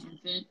baby.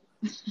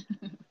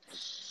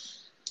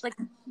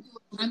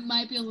 I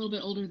might be a little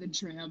bit older than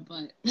Treya,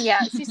 but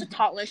yeah, she's a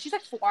toddler. She's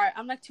 4.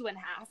 I'm 2.5,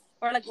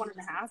 or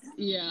 1.5.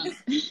 Yeah.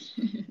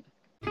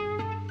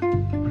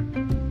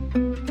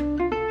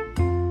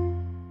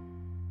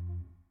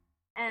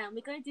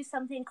 going to do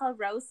something called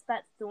Rose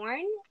but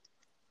Thorn.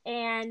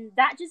 And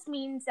that just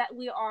means that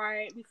we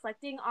are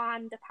reflecting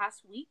on the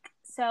past week.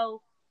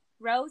 So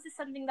Rose is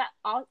something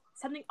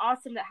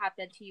awesome that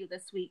happened to you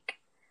this week.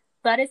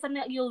 But it's something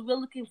that you're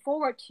really looking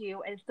forward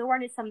to. And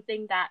Thorn is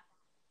something that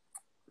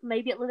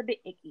maybe a little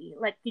bit icky.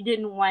 Like you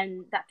didn't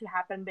want that to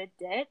happen, but it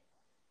did.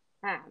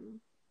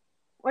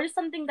 Or just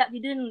something that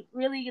you didn't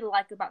really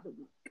like about the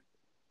week.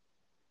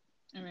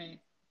 All right.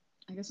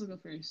 I guess I'll go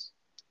first.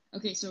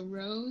 Okay, so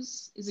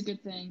Rose is a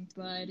good thing.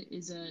 Bud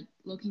is a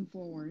looking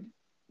forward.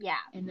 Yeah.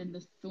 And then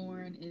the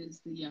thorn is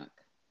the yuck.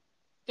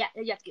 Yeah,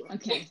 the yucky one.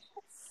 Okay.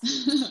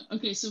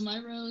 Okay, so my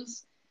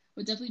Rose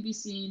would definitely be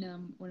seeing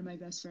one of my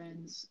best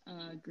friends,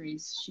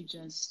 Grace. She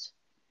just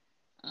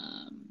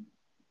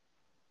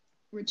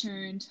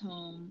returned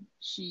home.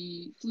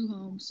 She flew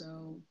home,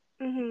 so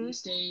we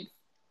stayed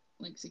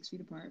like 6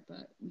 feet apart,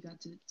 but we got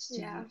to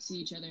see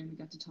each other and we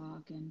got to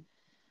talk, and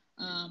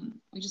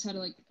we just had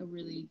a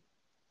really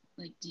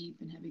like deep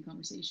and heavy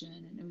conversation,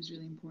 and it was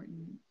really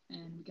important,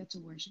 and we got to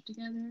worship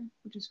together,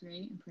 which was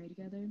great, and pray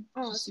together,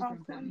 which was super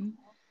important.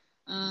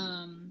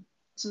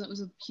 So that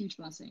was a huge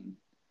blessing.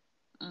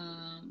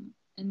 And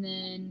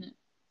then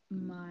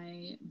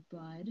my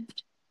bud.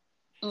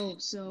 Oh,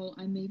 so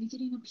I may be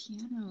getting a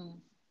piano,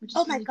 which is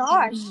oh my really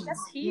gosh, exciting.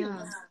 that's huge.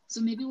 Yeah,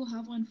 so maybe we'll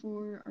have one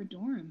for our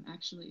dorm,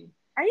 actually.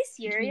 Are you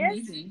serious?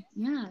 Amazing.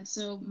 Yeah,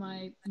 so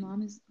my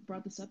mom has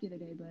brought this up the other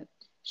day, but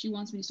she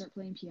wants me to start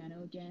playing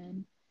piano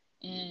again.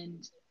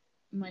 And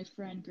my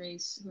friend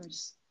Grace, who I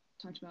just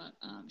talked about,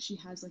 she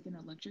has like an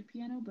electric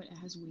piano, but it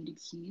has weighted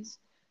keys.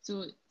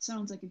 So it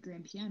sounds like a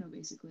grand piano,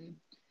 basically.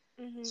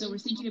 So we're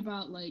thinking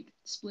about like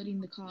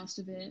splitting the cost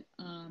of it,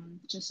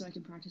 just so I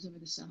can practice over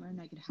the summer and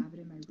I could have it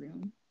in my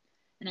room.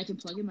 And I can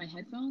plug in my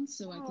headphones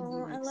so I can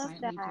be like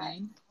silently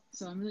playing.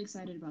 So I'm really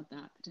excited about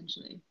that,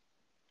 potentially.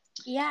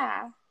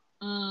 Yeah.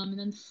 And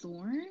then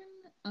Thorn,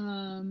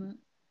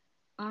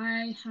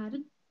 I had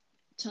a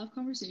tough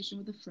conversation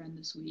with a friend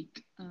this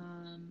week,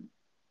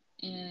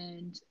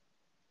 and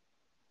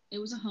it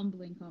was a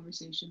humbling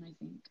conversation, I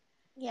think,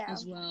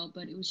 as well,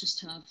 but it was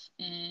just tough,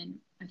 and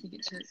I think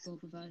it hurt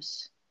both of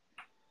us,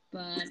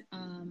 but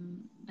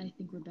I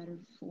think we're better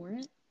for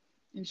it.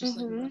 It was just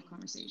like a rough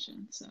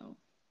conversation, so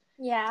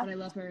but I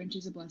love her and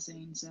she's a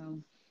blessing,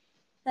 so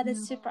that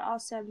is super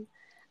awesome.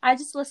 I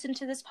just listened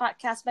to this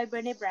podcast by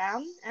Brené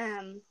Brown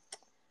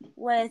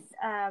with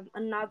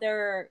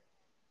another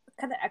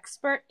kind of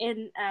expert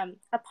in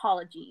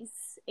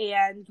apologies,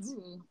 and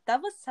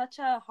that was such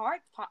a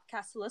hard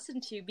podcast to listen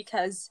to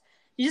because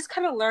you just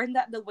kind of learn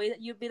that the way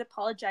that you've been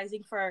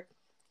apologizing for,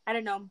 I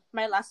don't know,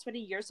 my last 20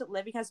 years of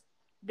living has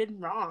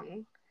been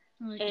wrong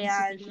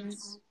and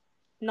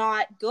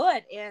not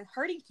good and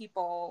hurting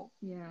people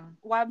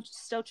while I'm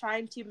still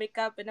trying to make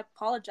up and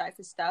apologize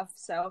for stuff.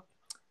 So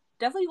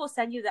definitely will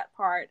send you that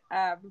part.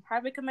 I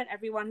recommend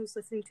everyone who's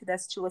listening to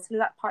this to listen to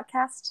that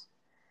podcast.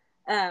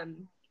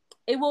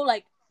 It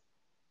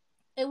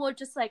will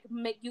just like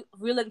make you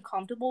really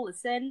uncomfortable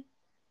listen,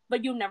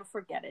 but you'll never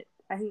forget it.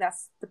 I think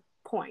that's the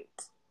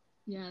point.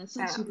 Yeah, that's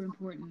like super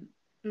important.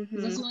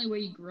 Because that's the only way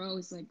you grow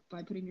is like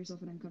by putting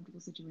yourself in uncomfortable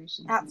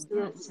situations.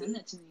 Absolutely. So, send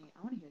that to me.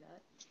 I want to hear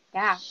that.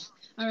 Yeah.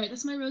 All right,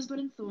 that's my Rosebud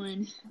and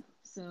Thorn.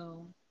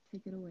 So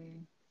take it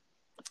away.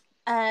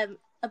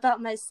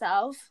 About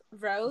myself,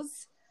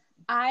 Rose,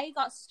 I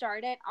got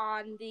started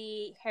on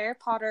the Harry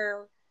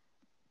Potter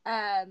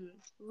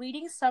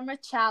reading summer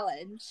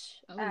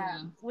challenge,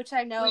 which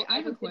I know. Wait, I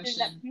have a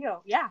question.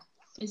 Yeah.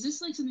 Is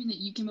this like something that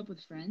you came up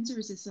with friends, or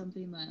is this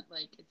something that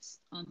like it's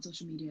on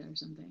social media or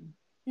something?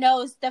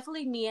 No, it's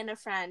definitely me and a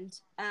friend.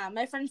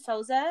 My friend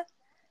Foza,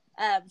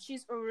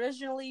 she's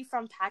originally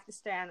from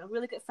Pakistan, a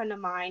really good friend of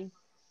mine.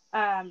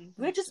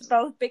 We're just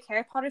both big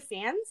Harry Potter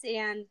fans,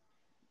 and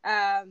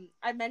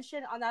I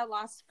mentioned on that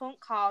last phone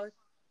call,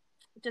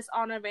 just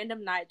on a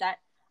random night, that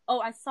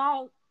I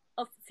saw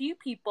a few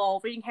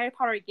people reading Harry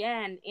Potter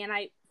again, and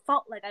I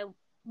felt like I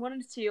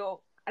wanted to,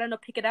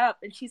 pick it up.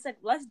 And she's like,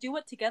 let's do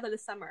it together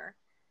this summer,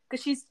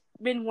 because she's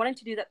been wanting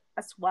to do that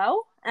as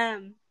well.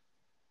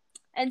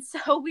 And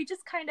so we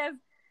just kind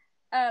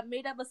of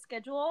made up a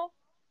schedule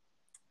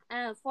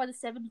for the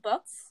 7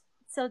 books,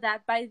 so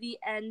that by the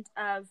end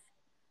of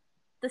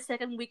the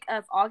second week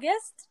of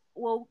August,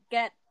 we'll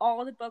get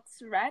all the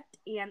books read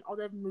and all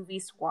the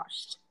movies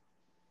watched.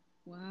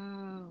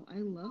 Wow, I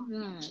love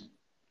that.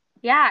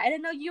 Yeah, I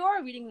didn't know you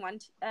are reading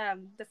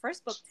the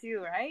first book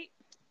too, right?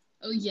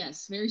 Oh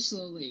yes, very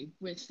slowly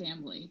with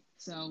family.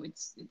 So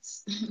it's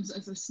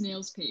a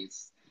snail's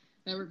pace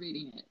that we're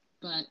reading it,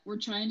 but we're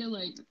trying to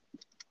like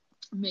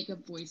make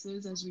up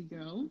voices as we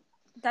go.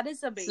 That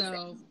is amazing.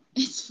 So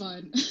it's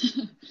fun,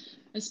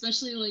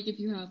 especially like if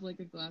you have like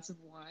a glass of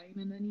wine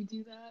and then you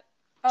do that.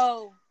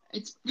 Oh,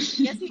 it's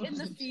getting in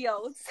the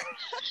fields.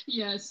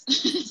 Yes,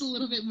 it's a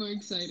little bit more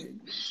exciting.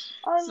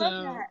 Oh, I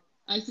love that.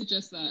 I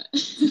suggest that.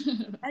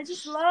 I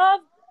just love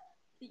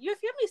your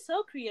family's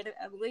so creative,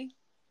 Emily.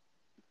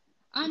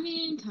 I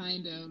mean,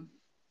 kind of.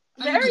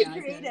 Very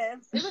creative.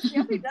 If a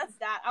family does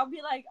that, I'll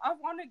be like, I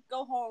want to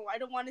go home. I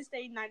don't want to stay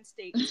in the United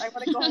States. I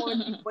want to go home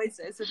and do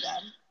places with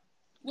them.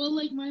 Well,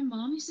 like my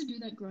mom used to do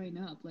that growing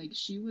up. Like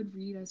she would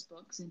read us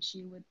books and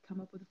she would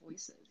come up with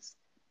voices.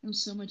 It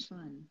was so much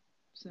fun. I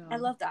So,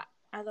 love that.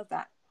 I love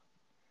that.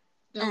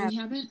 though Um, we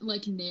haven't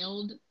like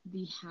nailed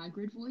the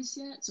Hagrid voice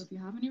yet. So if you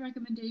have any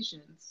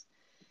recommendations,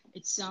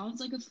 it sounds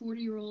like a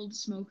 40-year-old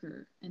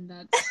smoker, and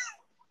that's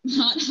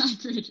not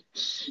Hagrid.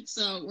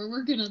 So we're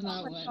working on oh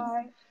that my one.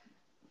 God.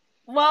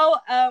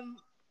 Well,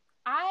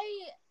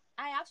 I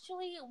I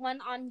actually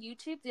went on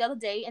YouTube the other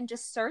day and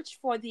just searched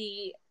for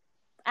the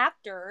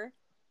actor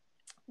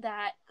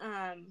that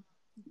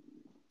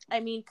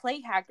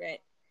played Hagrid,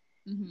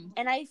 Hmm.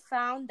 and I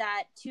found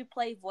that to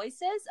play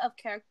voices of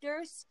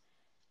characters,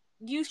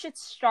 you should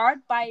start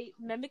by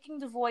mimicking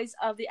the voice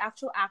of the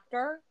actual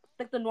actor,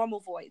 like the normal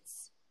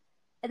voice.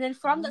 And then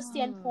from that Oh,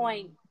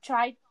 standpoint,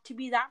 try to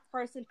be that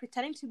person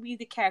pretending to be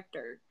the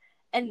character.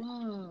 And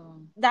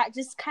whoa. that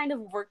just kind of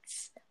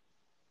works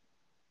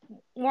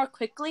more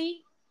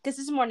quickly because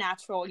it's more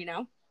natural, you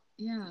know?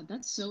 Yeah,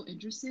 that's so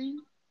interesting.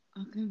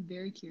 Okay, I'm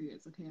very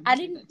curious. Okay, I'm I gonna write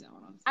didn't, that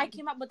down, I honestly.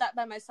 came up with that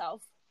by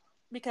myself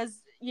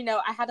because,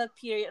 I had a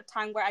period of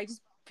time where I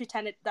just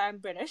pretended that I'm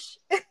British.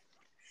 Yeah,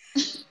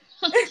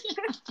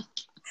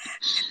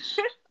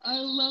 I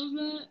love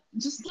that.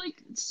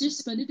 Just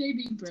spend a day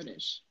being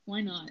British.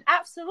 Why not?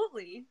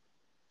 Absolutely.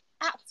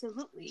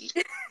 Absolutely.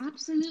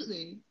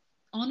 Absolutely.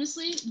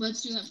 Honestly,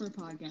 let's do that for a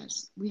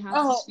podcast. We have to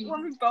Oh, speak.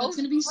 when we That's both,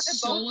 gonna be when I both,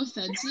 so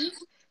offensive.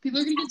 People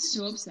are gonna get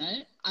so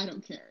upset. I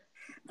don't care.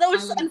 they'll I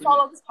just wouldn't do it.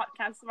 unfollow this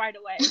podcast right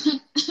away.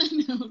 I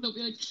know they'll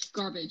be like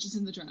garbage. It's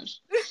in the trash.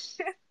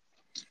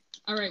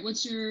 All right,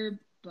 what's your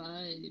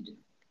bud?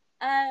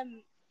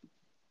 um,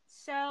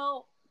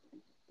 so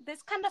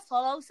this kind of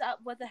follows up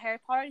with the Harry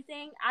Potter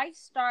thing. I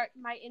start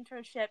my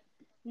internship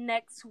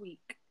next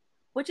week,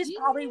 which is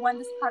probably when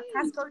this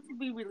podcast Yay! is going to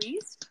be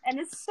released, and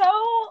it's so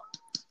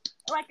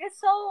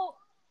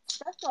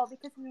special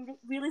because we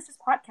release this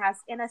podcast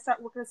and I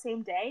start working the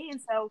same day, and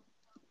so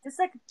just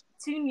like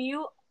two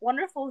new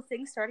wonderful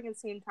things starting at the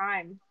same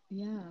time.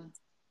 Yeah,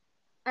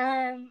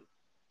 Um,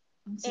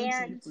 I'm so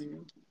excited and for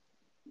you.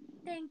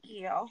 thank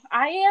you.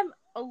 I am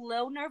a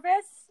little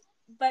nervous,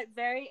 but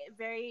very,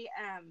 very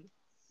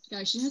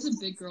Guys, she has a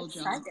big girl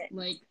job. excited.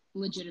 Like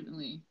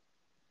legitimately,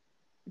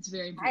 it's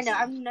very I know. impressive.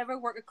 I've never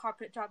worked a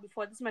corporate job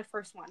before. This is my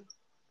first one.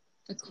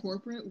 A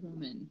corporate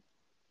woman.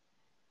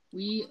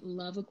 We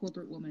love a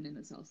corporate woman in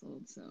this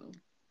household, so.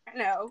 I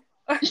know.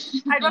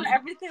 I run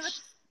everything with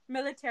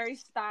military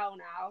style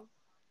now.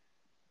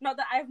 Not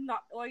that I've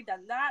not already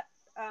done that.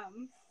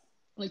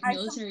 Like I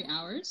some military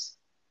hours?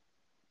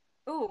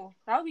 Ooh,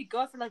 that would be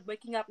good for like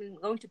waking up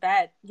and going to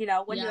bed. When you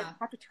like Yeah,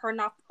 have to turn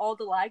off all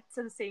the lights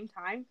at the same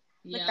time.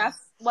 Like yeah. that's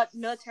what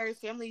military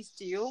families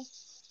do.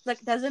 Like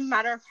doesn't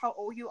matter how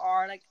old you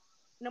are. Like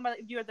no matter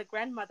if you're the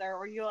grandmother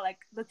or you're like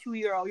the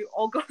 2-year-old, you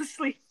all go to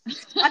sleep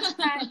at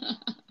 10.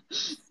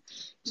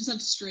 Just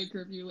have straight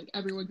curfew. Like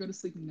everyone go to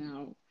sleep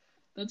now.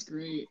 That's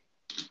great.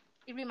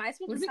 It reminds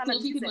me of Would the it be sound cool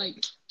of if you could music.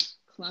 like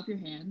clap your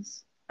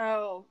hands?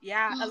 Oh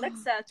yeah,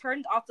 Alexa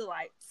turned off the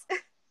lights.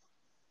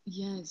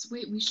 Yes.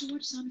 Wait, we should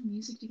watch Sound of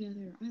Music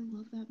together. I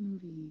love that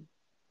movie.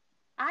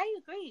 I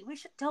agree. We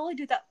should totally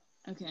do that.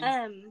 Okay,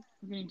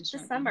 we're getting This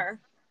distracted. summer.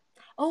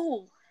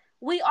 Oh,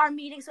 we are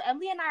meeting. So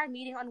Emily and I are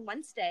meeting on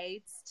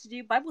Wednesdays to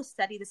do Bible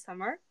study this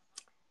summer.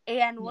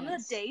 And one of the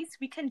Yes. days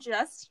we can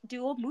just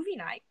do a movie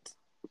night.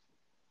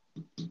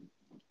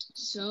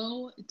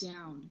 So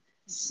down.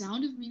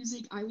 Sound of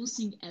Music, I will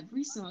sing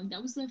every song.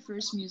 That was the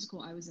first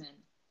musical I was in.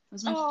 That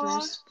was my Oh,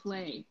 first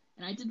play.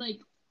 And I did like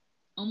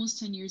almost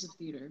 10 years of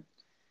theater.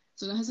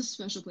 So that has a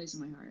special place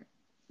in my heart.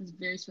 It's a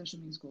very special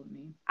musical to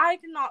me. I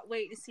cannot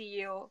wait to see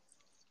you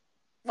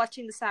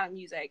watching the Sound of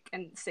Music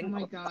and Oh sing.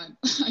 my god.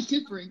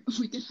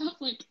 We could have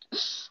like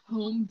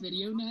home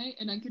video night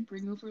and I could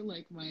bring over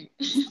like my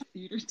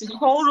theater days.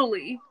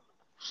 Totally.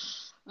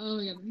 Oh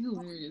yeah, that'd be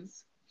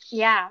hilarious.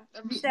 Yeah.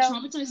 That'd be So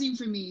traumatizing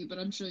for me, but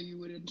I'm sure you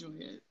would enjoy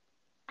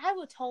I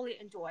will totally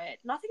enjoy it.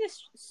 Nothing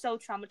is so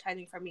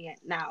traumatizing for me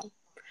now.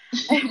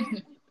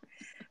 it.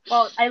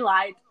 Well, I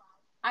lied.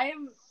 I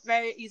am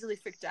very easily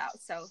freaked out,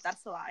 so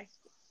that's a lie.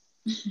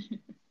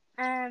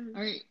 Um,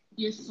 All right,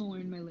 your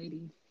thorn, my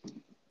lady.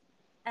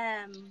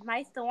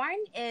 my thorn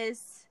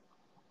is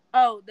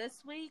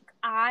this week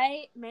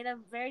I made a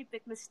very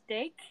big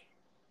mistake,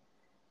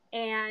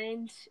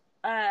 and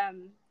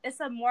it's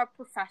a more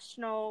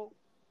professional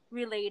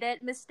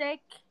related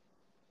mistake.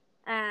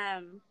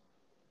 Um,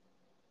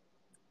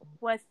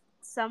 with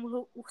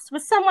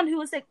someone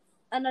who is like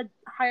in a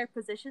higher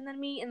position than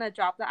me in the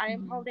job that I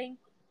am Mm-hmm. holding.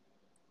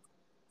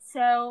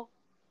 So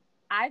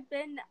I've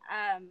been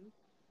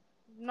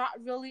not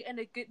really in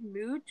a good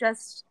mood,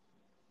 just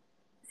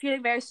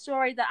feeling very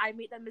sorry that I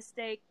made that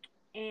mistake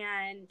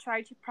and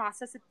trying to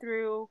process it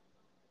through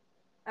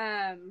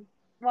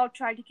while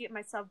trying to get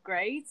myself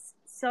grades.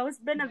 So it's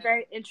been a Yeah.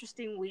 very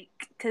interesting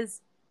week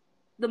because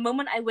the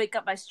moment I wake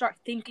up, I start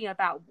thinking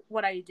about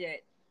what I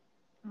did.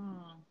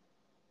 Oh.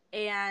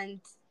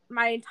 And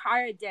my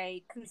entire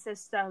day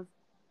consists of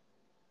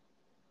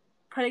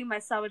putting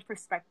myself in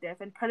perspective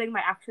and putting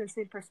my actions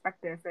in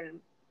perspective and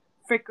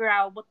figure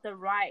out what the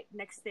right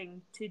next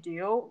thing to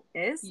do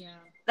is. Yeah.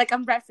 Like,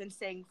 I'm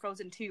referencing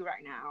Frozen 2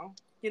 right now.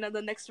 You know,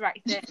 the next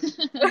right thing.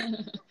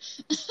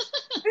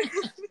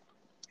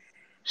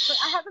 But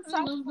I have a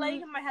song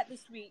playing in my head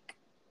this week.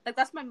 Like,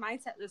 that's my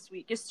mindset this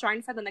week, just trying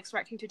to find the next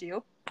right thing to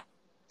do.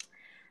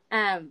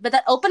 But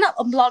that opened up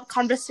a lot of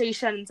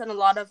conversations and a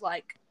lot of,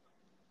 like,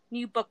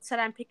 new books that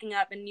I'm picking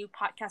up and new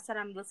podcasts that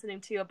I'm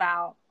listening to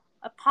about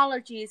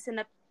apologies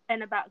and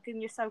about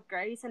giving yourself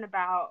grace and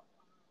about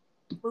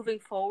moving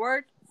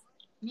forward.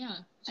 Yeah.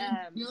 So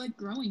you're, like,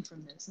 growing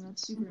from this, and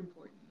that's super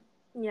important.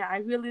 Yeah, I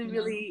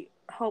really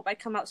hope I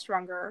come out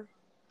stronger.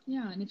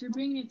 Yeah, and if you're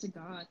bringing it to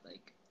God,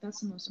 like,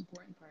 that's the most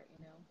important part,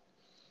 you know?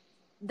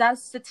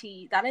 That's the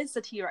tea. That is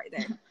the tea right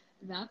there.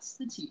 That's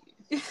the tea.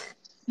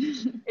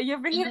 You're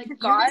bringing like, it to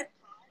God.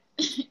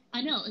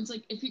 I know. It's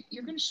like, if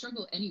you're going to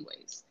struggle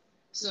anyways.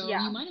 So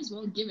you might as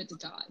well give it to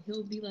God.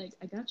 He'll be like,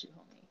 I got you,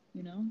 homie,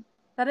 you know?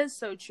 That is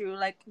so true.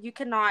 Like, you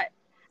cannot...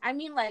 I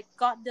mean, like,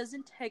 God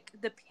doesn't take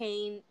the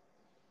pain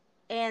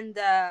and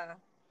the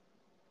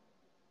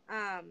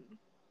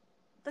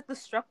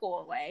struggle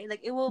away.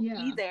 Like, it will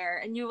be there,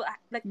 and you,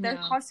 like, there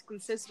are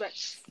consequences, but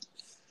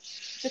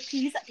the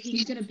peace that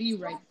He's gonna be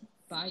right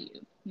by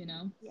you, you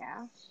know?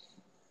 Yeah.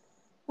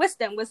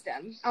 Wisdom.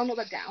 I'll note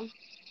that down.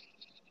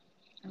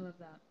 I love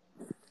that.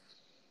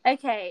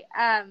 Okay,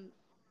 now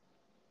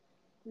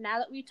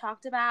that we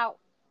talked about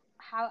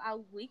how our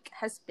week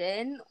has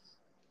been,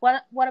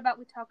 what about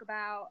we talk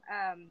about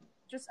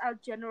just our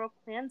general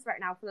plans right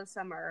now for the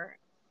summer?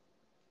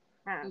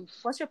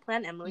 What's your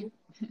plan, Emily?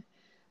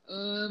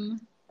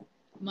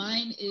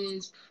 Mine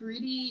is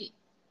pretty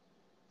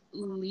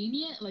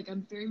lenient. Like,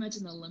 I'm very much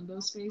in the limbo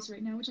space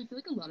right now, which I feel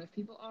like a lot of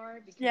people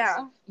are because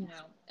of, you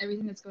know,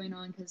 everything that's going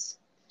on. Because,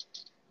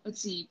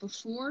 let's see,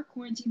 before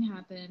quarantine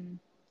happened,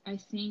 I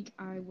think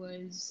I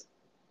was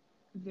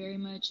very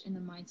much in the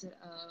mindset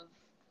of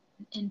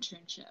an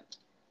internship.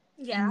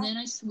 Yeah. And then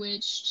I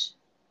switched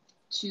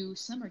to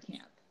summer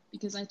camp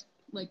because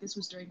this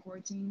was during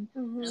quarantine.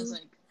 Mm-hmm. And I was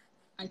like,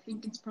 I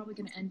think it's probably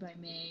going to end by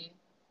May.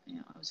 You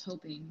know, I was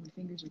hoping. My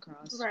fingers are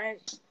crossed. Right.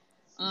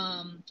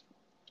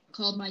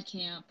 Called my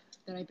camp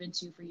that I've been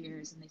to for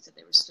years, and they said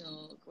they were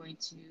still going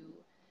to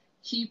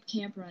keep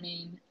camp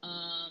running.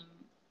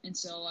 And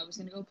so I was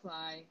going to go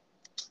apply.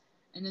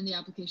 And then the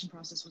application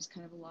process was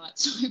kind of a lot,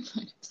 so I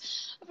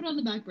put it on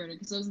the back burner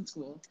because I was in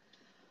school.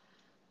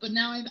 But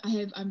now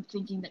I'm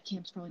thinking that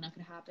camp's probably not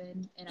going to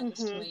happen. And at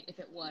this point, if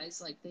it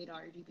was, like, they'd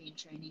already be in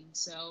training.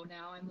 So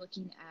now I'm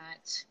looking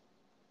at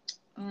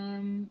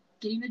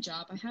getting a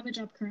job. I have a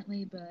job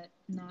currently, but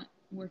not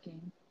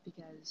working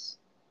because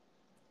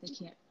they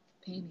can't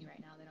pay me right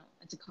now. They don't.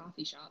 It's a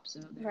coffee shop, so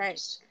they're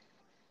just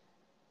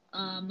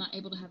not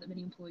able to have that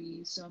many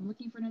employees. So I'm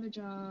looking for another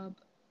job,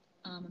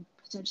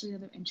 potentially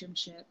another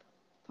internship,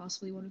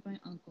 possibly one with my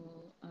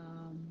uncle.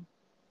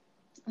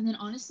 And then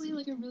honestly,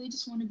 like, I really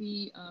just want to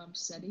be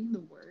studying the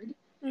word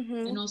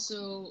and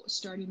also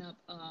starting up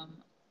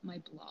my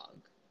blog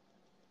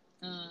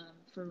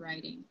for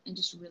writing and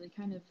just really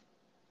kind of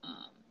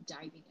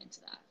diving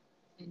into that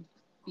and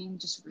being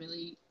just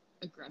really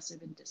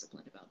aggressive and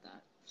disciplined about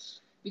that.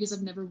 Because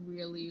I've never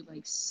really,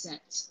 like,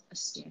 set a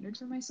standard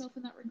for myself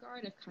in that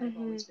regard. I've kind of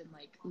always been,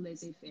 like,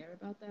 laissez-faire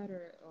about that,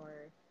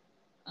 or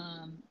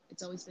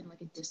it's always been,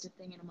 like, a distant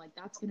thing, and I'm like,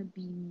 that's gonna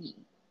be me.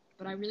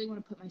 But I really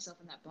want to put myself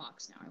in that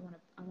box now. I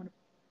want to,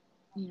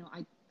 you know,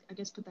 I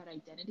guess put that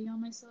identity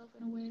on myself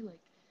in a way. Like,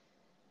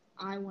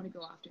 I want to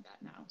go after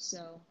that now.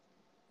 So,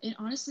 and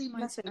honestly,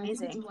 I think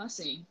it's a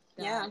blessing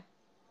that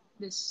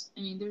there's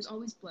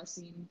always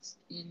blessings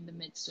in the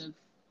midst of,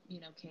 you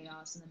know,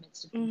 chaos, in the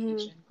midst of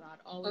confusion. God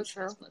always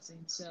has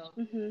blessings. So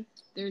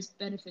there's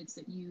benefits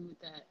that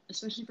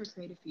especially for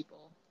creative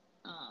people,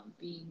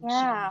 being shut in the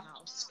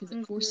house, because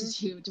it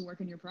forces you to work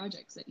on your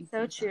projects that you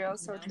so true.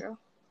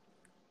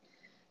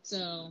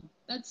 So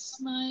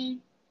that's my,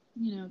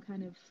 you know,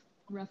 kind of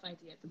rough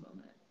idea at the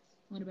moment.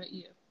 What about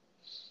you?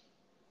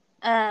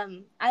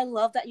 I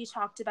love that you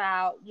talked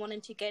about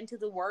wanting to get into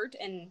the word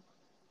and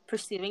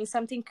pursuing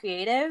something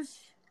creative.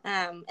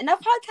 And our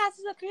podcast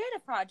is a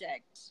creative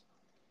project.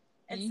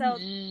 And so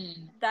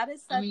that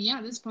is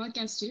this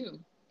podcast too.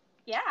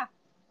 Yeah.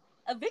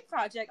 A big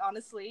project,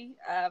 honestly.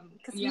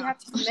 Because we have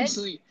to commit.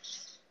 Honestly,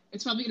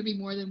 it's probably going to be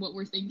more than what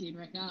we're thinking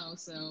right now,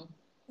 so.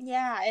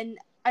 Yeah, and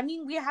I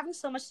mean, we're having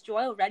so much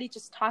joy already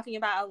just talking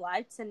about our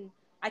lives, and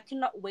I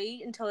cannot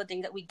wait until the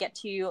day that we get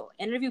to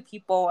interview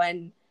people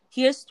and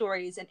hear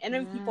stories and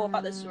interview people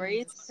about their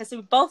stories, because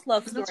we both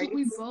love stories. That's what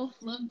we both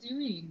love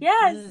doing.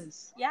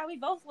 Yes. Yeah, we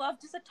both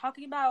love just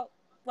talking about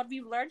what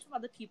we've learned from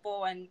other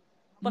people and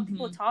what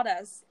people taught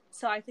us.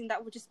 So I think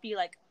that would just be,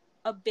 like,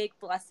 a big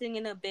blessing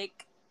and a big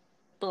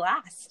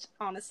blast,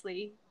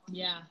 honestly.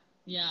 Yeah.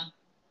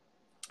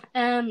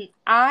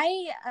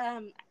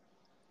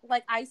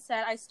 Like I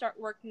said, I start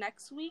work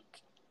next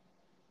week.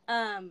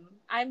 I'm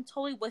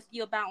totally with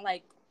you about,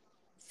 like,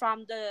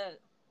 from the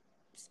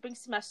spring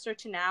semester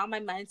to now, my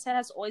mindset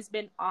has always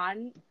been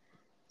on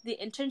the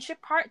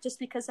internship part, just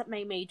because of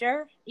my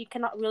major. You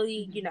cannot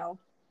really, you know,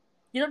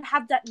 you don't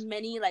have that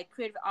many like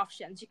creative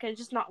options. You can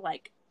just not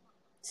like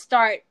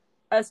start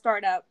a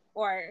startup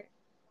or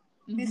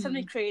do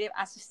something creative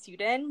as a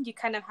student. You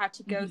kind of have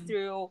to go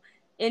through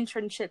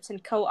internships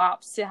and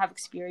co-ops to have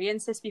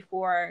experiences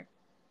before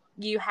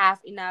you have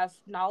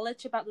enough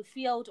knowledge about the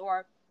field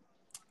or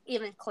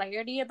even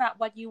clarity about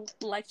what you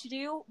like to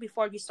do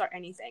before you start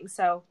anything.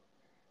 So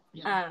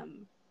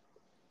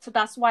so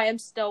that's why I'm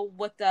still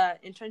with the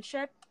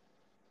internship,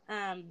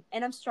 and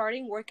I'm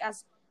starting work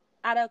at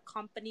a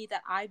company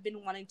that I've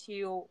been wanting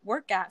to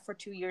work at for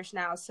 2 years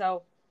now.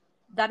 So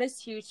that is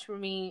huge for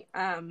me.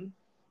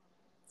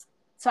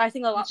 So I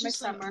think a lot It's my just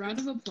summer. a round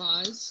of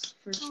applause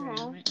for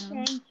Tran right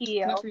now. Thank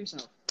you. Clap for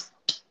yourself.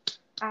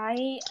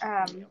 I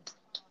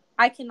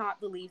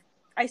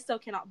still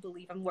cannot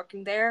believe I'm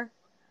working there.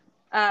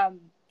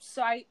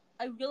 So I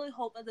really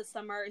hope that the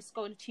summer is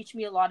going to teach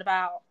me a lot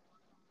about,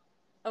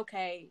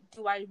 okay,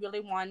 do I really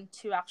want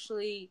to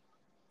actually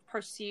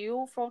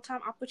pursue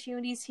full-time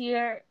opportunities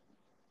here?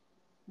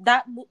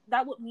 That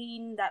would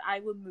mean that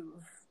I would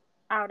move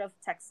out of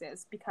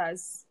Texas,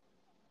 because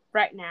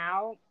right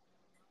now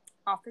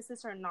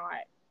offices are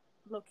not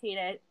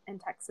located in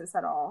Texas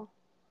at all.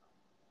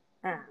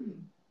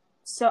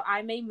 So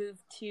I may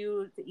move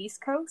to the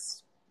East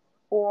Coast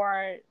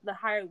or the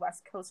higher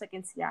West Coast, like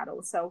in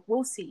Seattle. So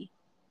we'll see.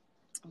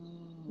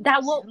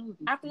 That will,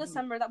 after the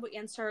summer, that will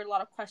answer a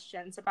lot of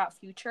questions about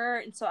future.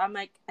 And so I'm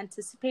like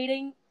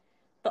anticipating,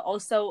 but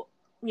also,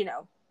 you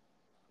know,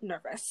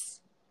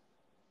 nervous.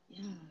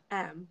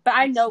 Yeah. But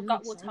I know really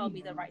God will tell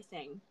me the right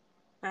thing.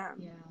 Yeah.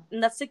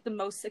 And that's like the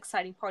most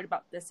exciting part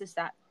about this, is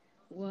that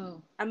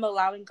I'm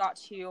allowing God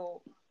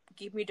to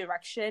give me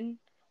direction,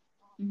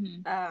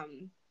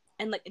 and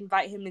like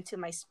invite him into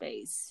my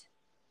space.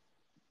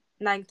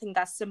 And I think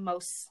that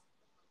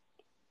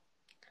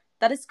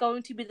is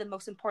going to be the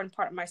most important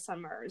part of my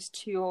summer, is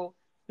to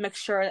make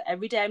sure that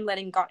every day I'm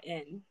letting God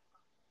in.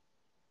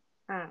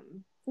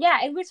 Yeah,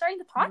 and we're starting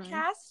the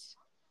podcast.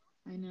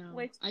 Right. I know.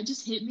 I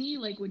just hit me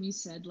like when you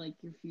said like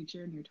your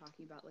future and you're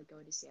talking about like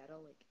going to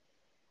Seattle. Like,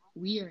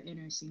 we are in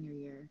our senior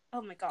year.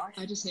 Oh my gosh.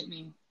 I just hit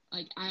me.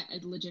 Like, I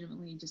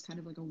legitimately just kind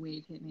of like a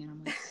wave hit me, and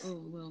I'm like,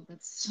 oh, well,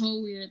 that's so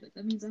weird. Like,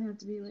 that means I have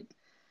to be like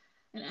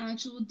an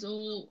actual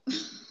adult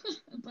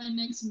by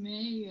next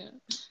May.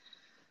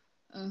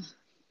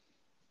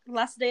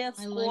 Last day of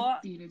school. I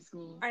like being in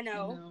school. I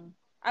know.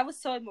 I was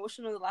so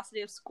emotional the last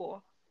day of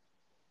school.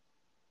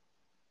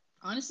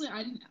 Honestly,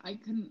 I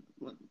couldn't,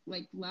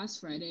 like,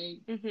 last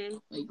Friday,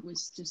 like,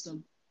 was just a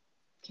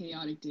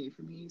chaotic day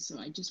for me, so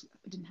I just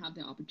didn't have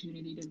the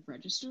opportunity to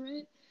register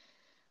it.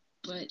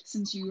 But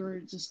since you are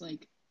just,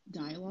 like,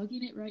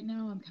 dialoguing it right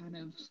now, I'm kind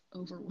of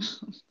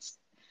overwhelmed.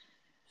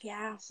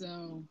 Yeah.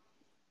 So,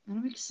 and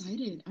I'm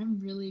excited. I'm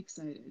really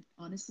excited,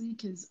 honestly,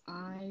 because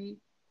I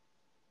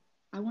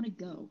want to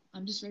go.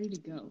 I'm just ready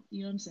to go.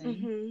 You know what I'm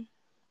saying?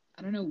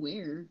 I don't know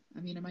where. I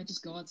mean, I might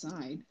just go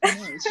outside. Who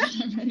knows?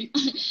 I'm ready.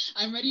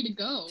 I'm ready to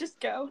go. Just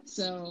go.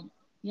 So,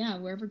 yeah,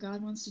 wherever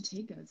God wants to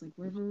take us. Like,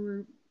 wherever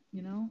we're,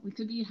 you know, we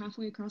could be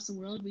halfway across the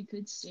world. We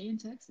could stay in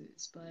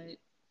Texas. But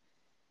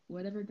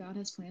whatever God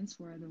has plans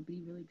for it, it'll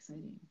be really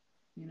exciting,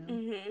 you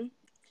know?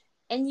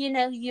 And, you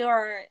know,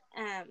 you're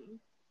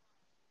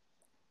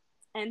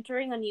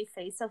entering a new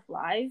phase of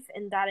life.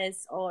 And that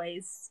is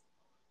always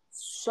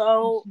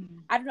so...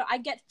 I don't know. I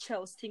get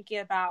chills thinking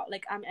about,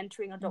 like, I'm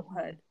entering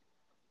adulthood.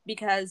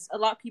 Because a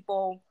lot of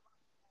people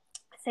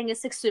think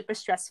it's like super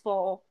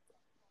stressful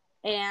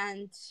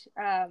and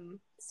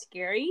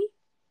scary.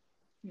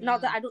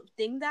 Not that I don't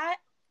think that,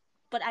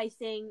 but I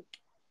think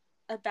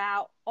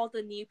about all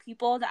the new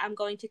people that I'm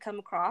going to come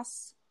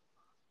across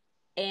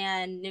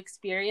and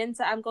experience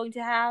that I'm going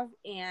to have,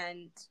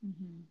 and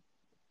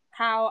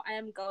how I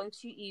am going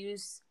to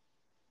use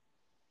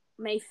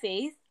my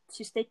faith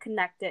to stay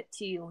connected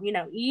to, you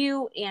know,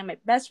 you and my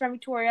best friend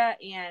Victoria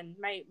and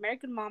my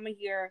American mama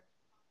here.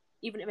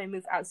 Even if I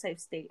move outside of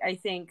state, I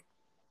think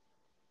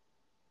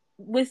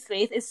with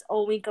faith it's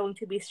only going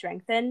to be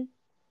strengthened.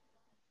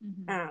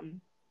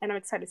 And I'm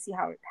excited to see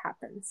how it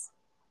happens.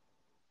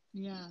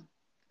 Yeah.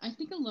 I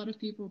think a lot of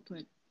people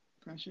put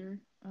pressure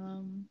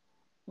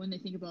when they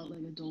think about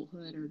like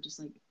adulthood or just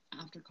like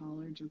after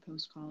college or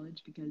post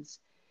college, because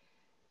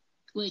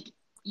like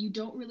you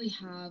don't really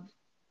have,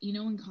 you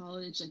know, in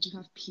college, like you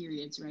have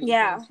periods, right?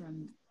 Yeah. You go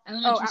from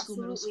elementary school,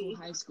 middle school,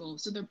 high school.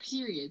 So they're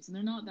periods and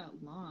they're not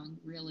that long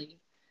really.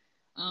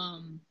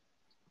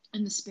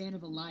 In the span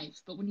of a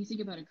life. But when you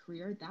think about a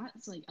career,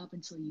 that's like up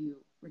until you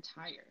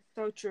retire.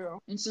 So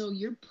true. And so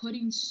you're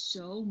putting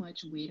so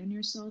much weight on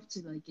yourself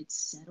to like get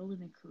settled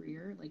in a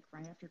career like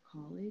right after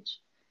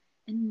college.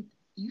 And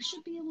you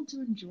should be able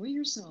to enjoy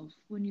yourself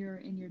when you're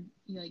in your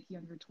like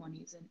younger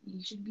 20s, and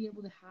you should be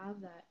able to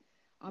have that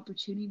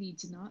opportunity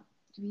to not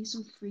to be so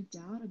freaked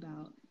out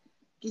about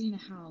getting a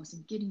house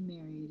and getting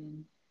married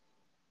and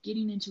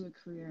getting into a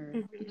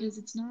career, because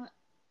it's not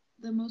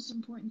the most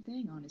important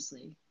thing,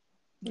 honestly.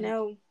 Like,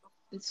 no.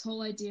 This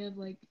whole idea of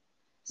like,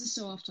 this is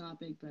so off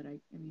topic, but I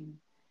mean,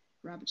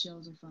 rabbit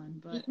trails are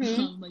fun, but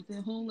like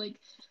the whole like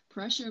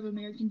pressure of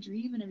American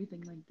dream and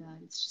everything like that,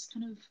 it's just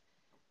kind of,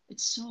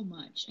 It's so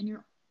much, and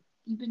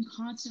you've been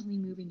constantly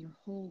moving your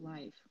whole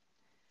life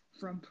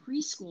from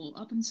preschool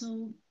up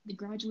until the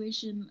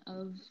graduation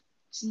of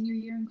senior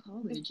year in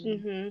college,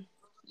 and Mm-hmm.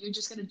 you're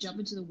just gonna jump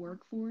into the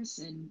workforce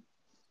and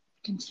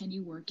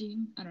continue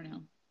working. I don't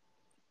know.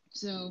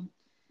 So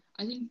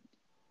I think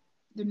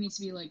there needs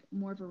to be like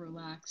more of a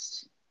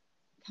relaxed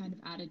kind of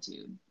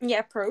attitude Yeah,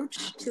 approach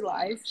after to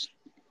life. college.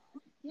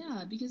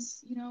 Yeah,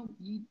 because they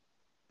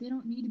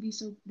don't need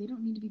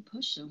to be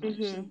pushed so much.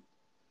 Mm-hmm. And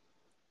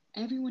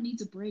everyone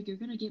needs a break. You're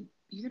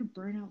gonna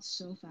burn out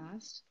so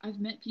fast. I've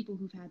met people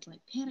who've had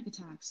like panic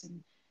attacks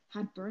and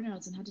had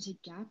burnouts and had to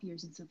take gap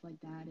years and stuff like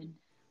that. And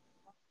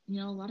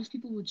a lot of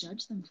people will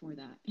judge them for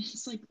that.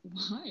 It's like,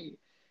 why?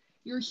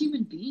 You're a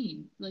human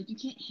being. Like, you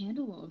can't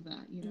handle all of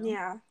that.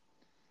 Yeah.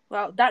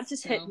 Well, that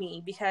just hit So,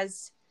 me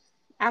because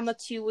I'm a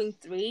 2 wing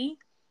 3,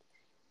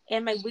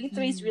 and my wing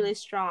 3 is really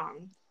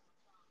strong.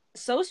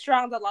 So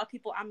strong that a lot of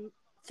people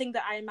think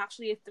that I am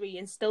actually a 3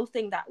 and still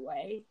think that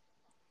way.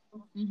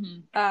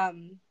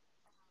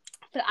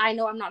 But I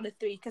know I'm not a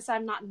 3 because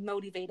I'm not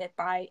motivated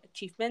by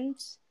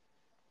achievements.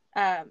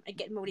 I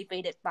get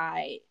motivated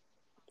by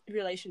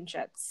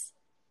relationships.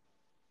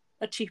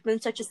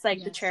 Achievements are just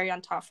like the cherry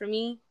on top for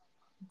me.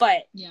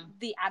 But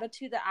the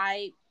attitude that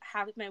I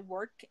have with my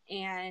work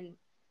and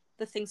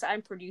the things that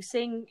I'm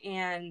producing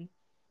and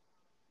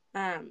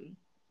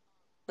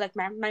like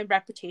my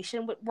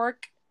reputation with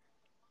work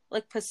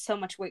like puts so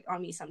much weight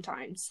on me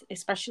sometimes,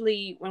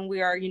 especially when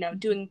we are,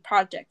 doing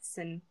projects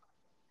and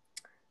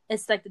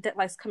it's like the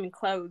deadline's coming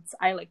close.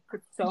 I like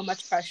put so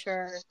much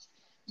pressure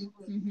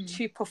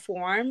to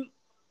perform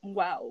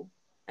well.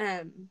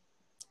 And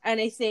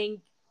I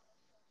think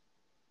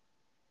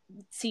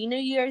senior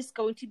year is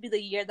going to be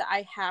the year that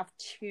I have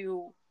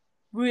to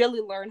really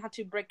learn how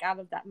to break out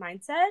of that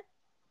mindset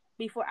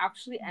before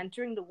actually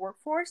entering the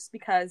workforce,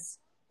 because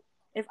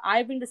if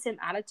I bring the same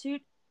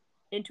attitude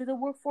into the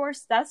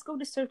workforce, that's going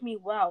to serve me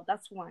well.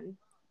 That's one.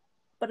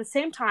 But at the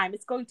same time,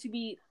 it's going to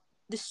be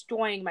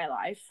destroying my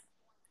life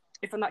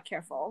if I'm not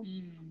careful.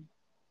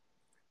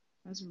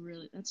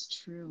 That's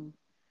true.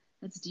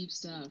 That's deep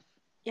stuff.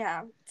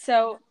 Yeah.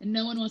 So. And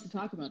no one wants to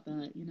talk about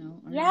that,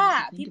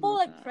 Yeah. People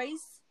like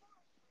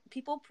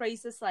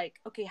praise this like,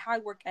 okay, high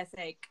work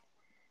ethic,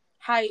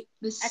 high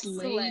the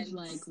slave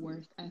like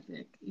work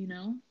ethic,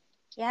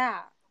 Yeah.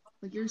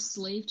 Like you're a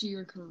slave to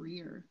your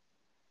career.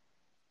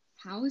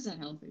 How is that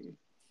healthy?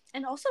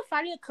 And also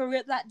finding a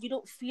career that you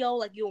don't feel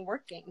like you're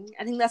working.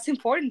 I think that's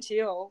important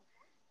too.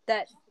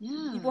 That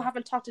people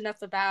haven't talked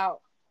enough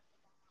about.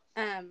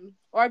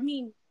 Or I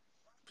mean,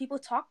 people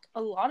talk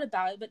a lot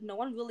about it, but no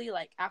one really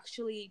like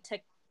actually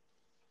take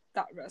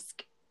that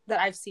risk that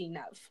I've seen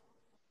of.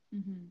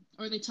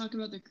 Or they talk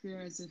about their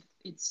career as if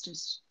it's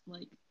just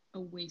like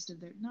not a waste of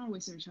their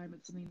time,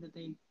 but something that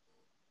they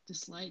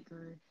dislike,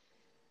 or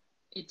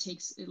it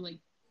takes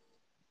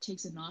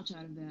a notch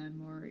out of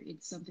them, or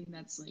it's something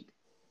that's like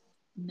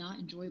not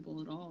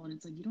enjoyable at all. And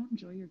it's like, you don't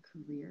enjoy your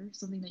career,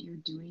 something that you're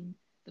doing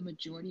the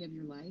majority of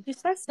your life. You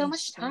spend so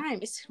much time.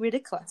 It's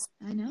ridiculous.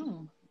 I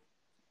know.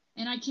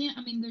 And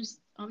there's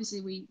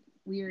obviously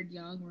we are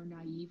young, we're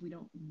naive, we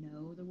don't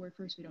know the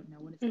workforce, we don't know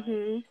what it's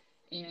like.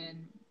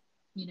 And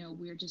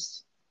we're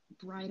just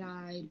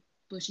bright-eyed,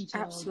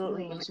 bushy-tailed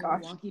girls who are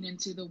walking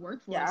into the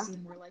workforce,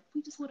 and we're like,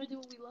 we just want to do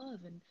what we love.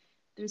 And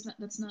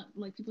that's not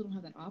like, people don't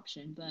have that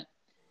option. But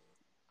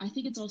I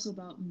think it's also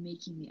about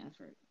making the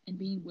effort and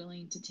being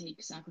willing to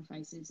take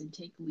sacrifices and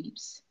take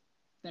leaps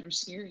that are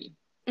scary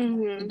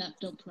and that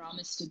don't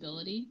promise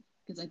stability,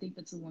 because I think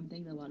that's the one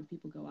thing that a lot of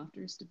people go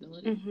after is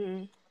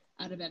stability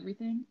out of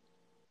everything.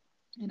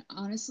 And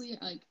honestly,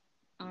 like,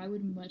 I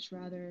would much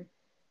rather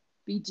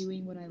be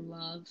doing what I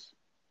love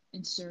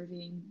and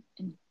serving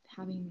and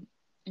having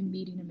and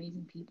meeting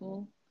amazing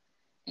people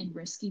and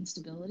risking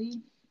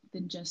stability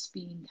than just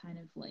being kind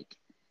of like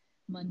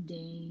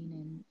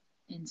mundane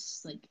and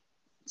like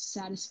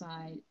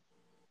satisfied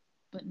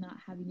but not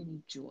having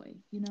any joy,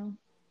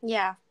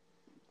 Yeah.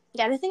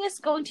 I think it's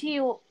going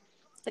to,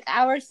 like,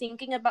 our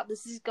thinking about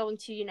this is going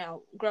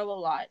to, grow a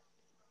lot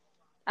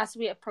as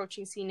we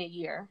approaching senior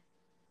year.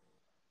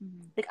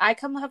 Like, I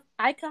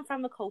come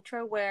from a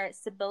culture where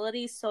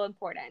stability is so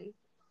important.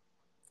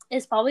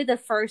 It's probably the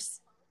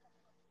first.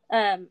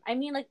 Like,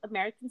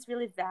 Americans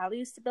really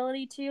value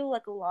stability too.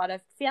 Like, a lot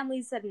of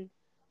families and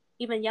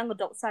even young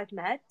adults I've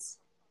met.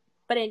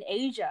 But in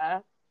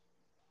Asia,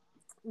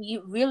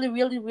 you really,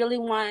 really, really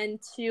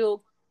want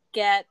to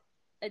get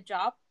a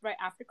job right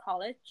after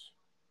college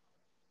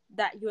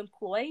that you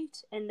employed,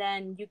 and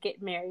then you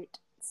get married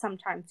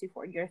sometimes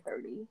before you're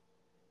 30.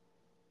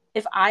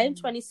 If I am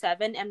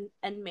 27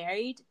 and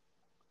married,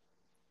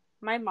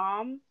 my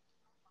mom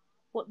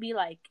would be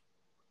like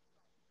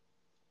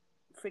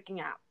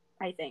freaking out,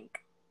 I think.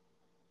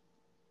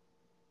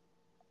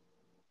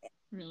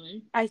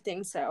 Really? I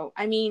think so.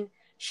 I mean,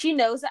 she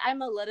knows that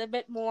I'm a little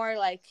bit more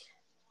like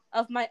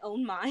of my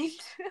own mind.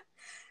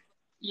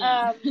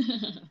 Yeah.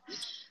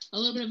 A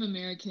little bit of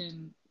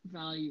American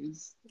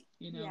values,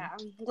 Yeah,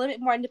 a little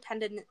bit more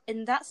independent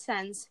in that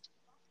sense.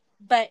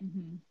 But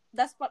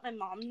that's what my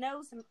mom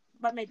knows.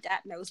 but my dad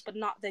knows, but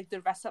not like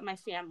the rest of my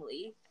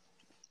family,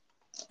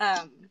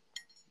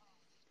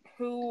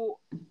 who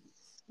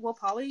will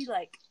probably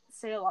like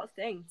say a lot of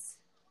things.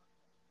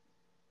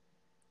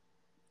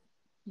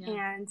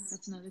 Yeah, and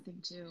that's another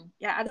thing too.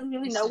 yeah, I don't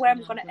really Is know where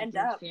I'm stepping out gonna of like end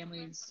your up.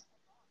 families.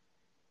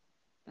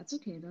 That's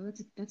okay though.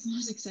 That's the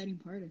most exciting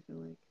part, I feel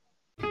like.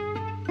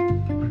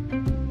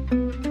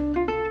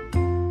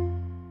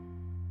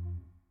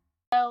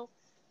 So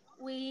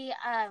we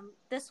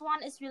this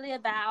one is really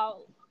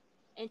about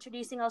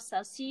introducing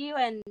ourselves to you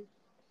and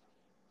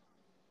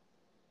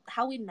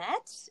how we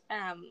met.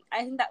 I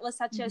think that was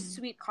such a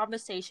sweet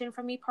conversation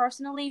for me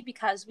personally,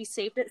 because we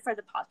saved it for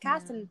the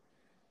podcast, and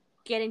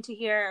getting to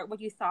hear what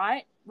you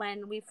thought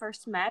when we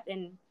first met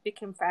and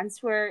became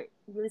friends were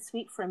really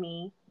sweet for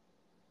me.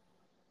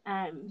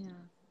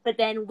 But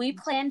then we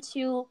plan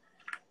to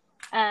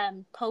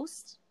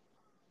post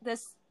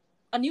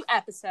a new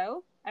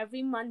episode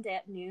every Monday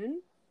at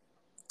noon.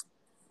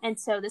 And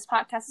so this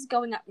podcast is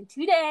going up in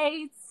 2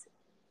 days.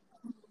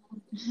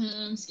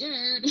 I'm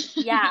scared.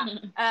 Yeah.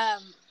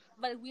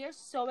 But we are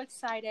so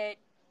excited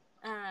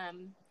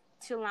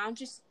to launch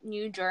this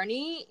new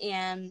journey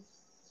and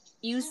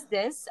use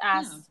this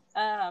as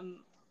kind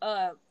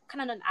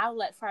of an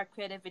outlet for our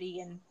creativity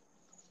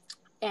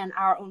and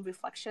our own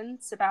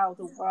reflections about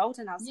the world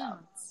and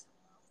ourselves.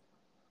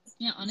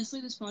 Yeah, honestly,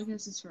 this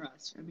podcast is for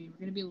us. I mean, we're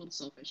going to be a little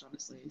selfish,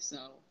 honestly.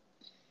 So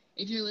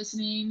if you're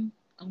listening,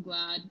 I'm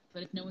glad.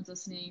 But if no one's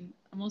listening,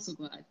 I'm also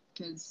glad,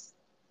 because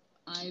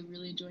I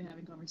really enjoy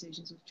having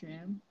conversations with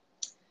Tram.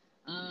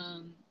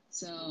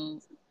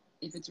 So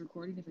if it's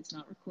recording, if it's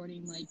not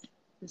recording, like,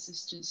 this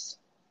is just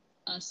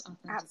us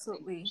authentically.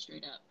 Absolutely.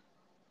 Straight up.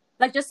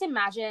 Like, just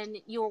imagine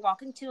you were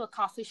walking to a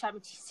coffee shop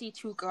and see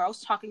two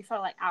girls talking for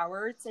like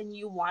hours, and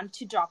you want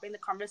to drop in the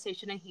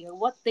conversation and hear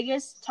what they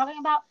is talking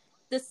about.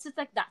 This is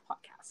like that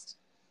podcast.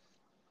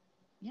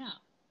 Yeah,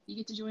 you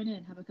get to join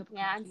in, have a cup of coffee.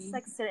 Yeah, and just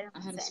like sit and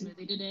I had a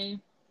smoothie today.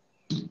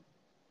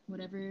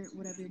 Whatever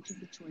your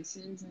drink of choice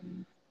is,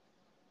 and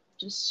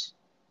just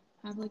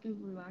have like a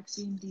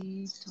relaxing,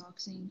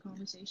 detoxing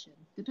conversation,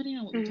 depending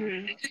on what we talk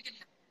about.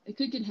 It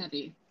could get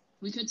heavy.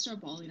 We could start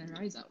bawling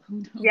our eyes out. Who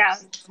knows? Yeah.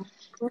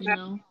 You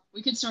know,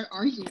 we could start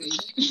arguing.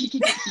 It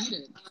could get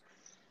heated.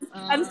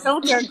 I'm so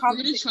good. We're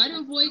gonna try to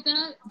avoid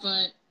that,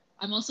 but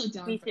I'm also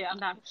down. Me too. I'm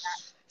down for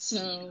that.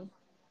 So,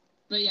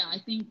 but yeah, I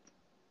think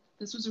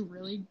this was a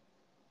really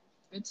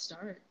good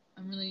start.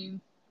 I'm really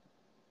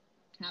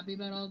happy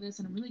about all this,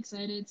 and I'm really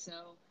excited.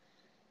 So,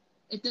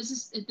 if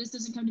this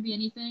doesn't come to be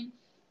anything,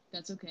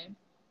 that's okay.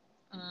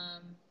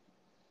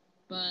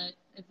 But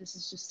if this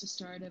is just the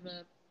start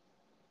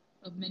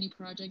of many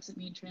projects that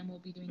me and Tram will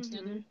be doing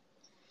together,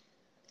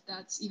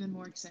 that's even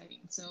more exciting.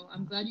 So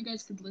I'm glad you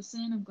guys could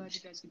listen. I'm glad you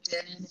guys could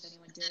join in if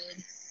anyone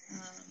did.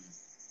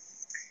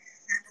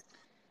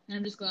 And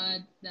I'm just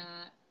glad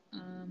that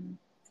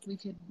we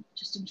could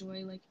just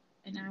enjoy like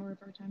an hour of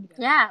our time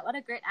together. Yeah, what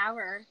a great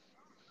hour.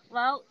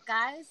 Well,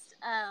 guys,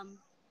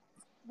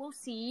 we'll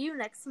see you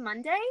next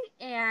Monday,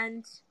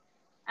 and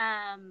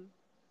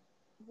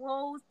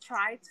we'll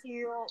try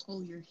to...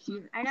 Oh, you're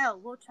here. I know.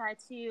 We'll try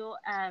to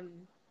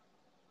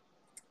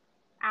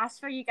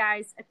ask for you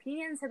guys'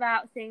 opinions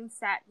about things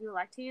that you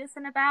like to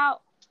listen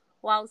about,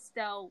 while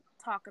still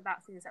talk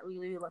about things that we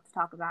really love to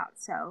talk about.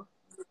 So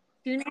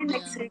tune in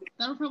next week.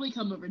 That'll probably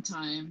come over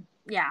time.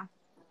 Yeah.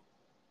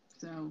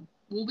 So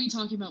we'll be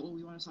talking about what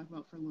we want to talk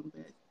about for a little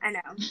bit. I know.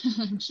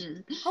 I'm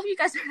sure. Hope you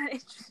guys are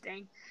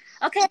interesting.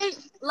 Okay.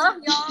 Love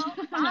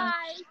y'all.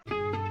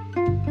 Bye.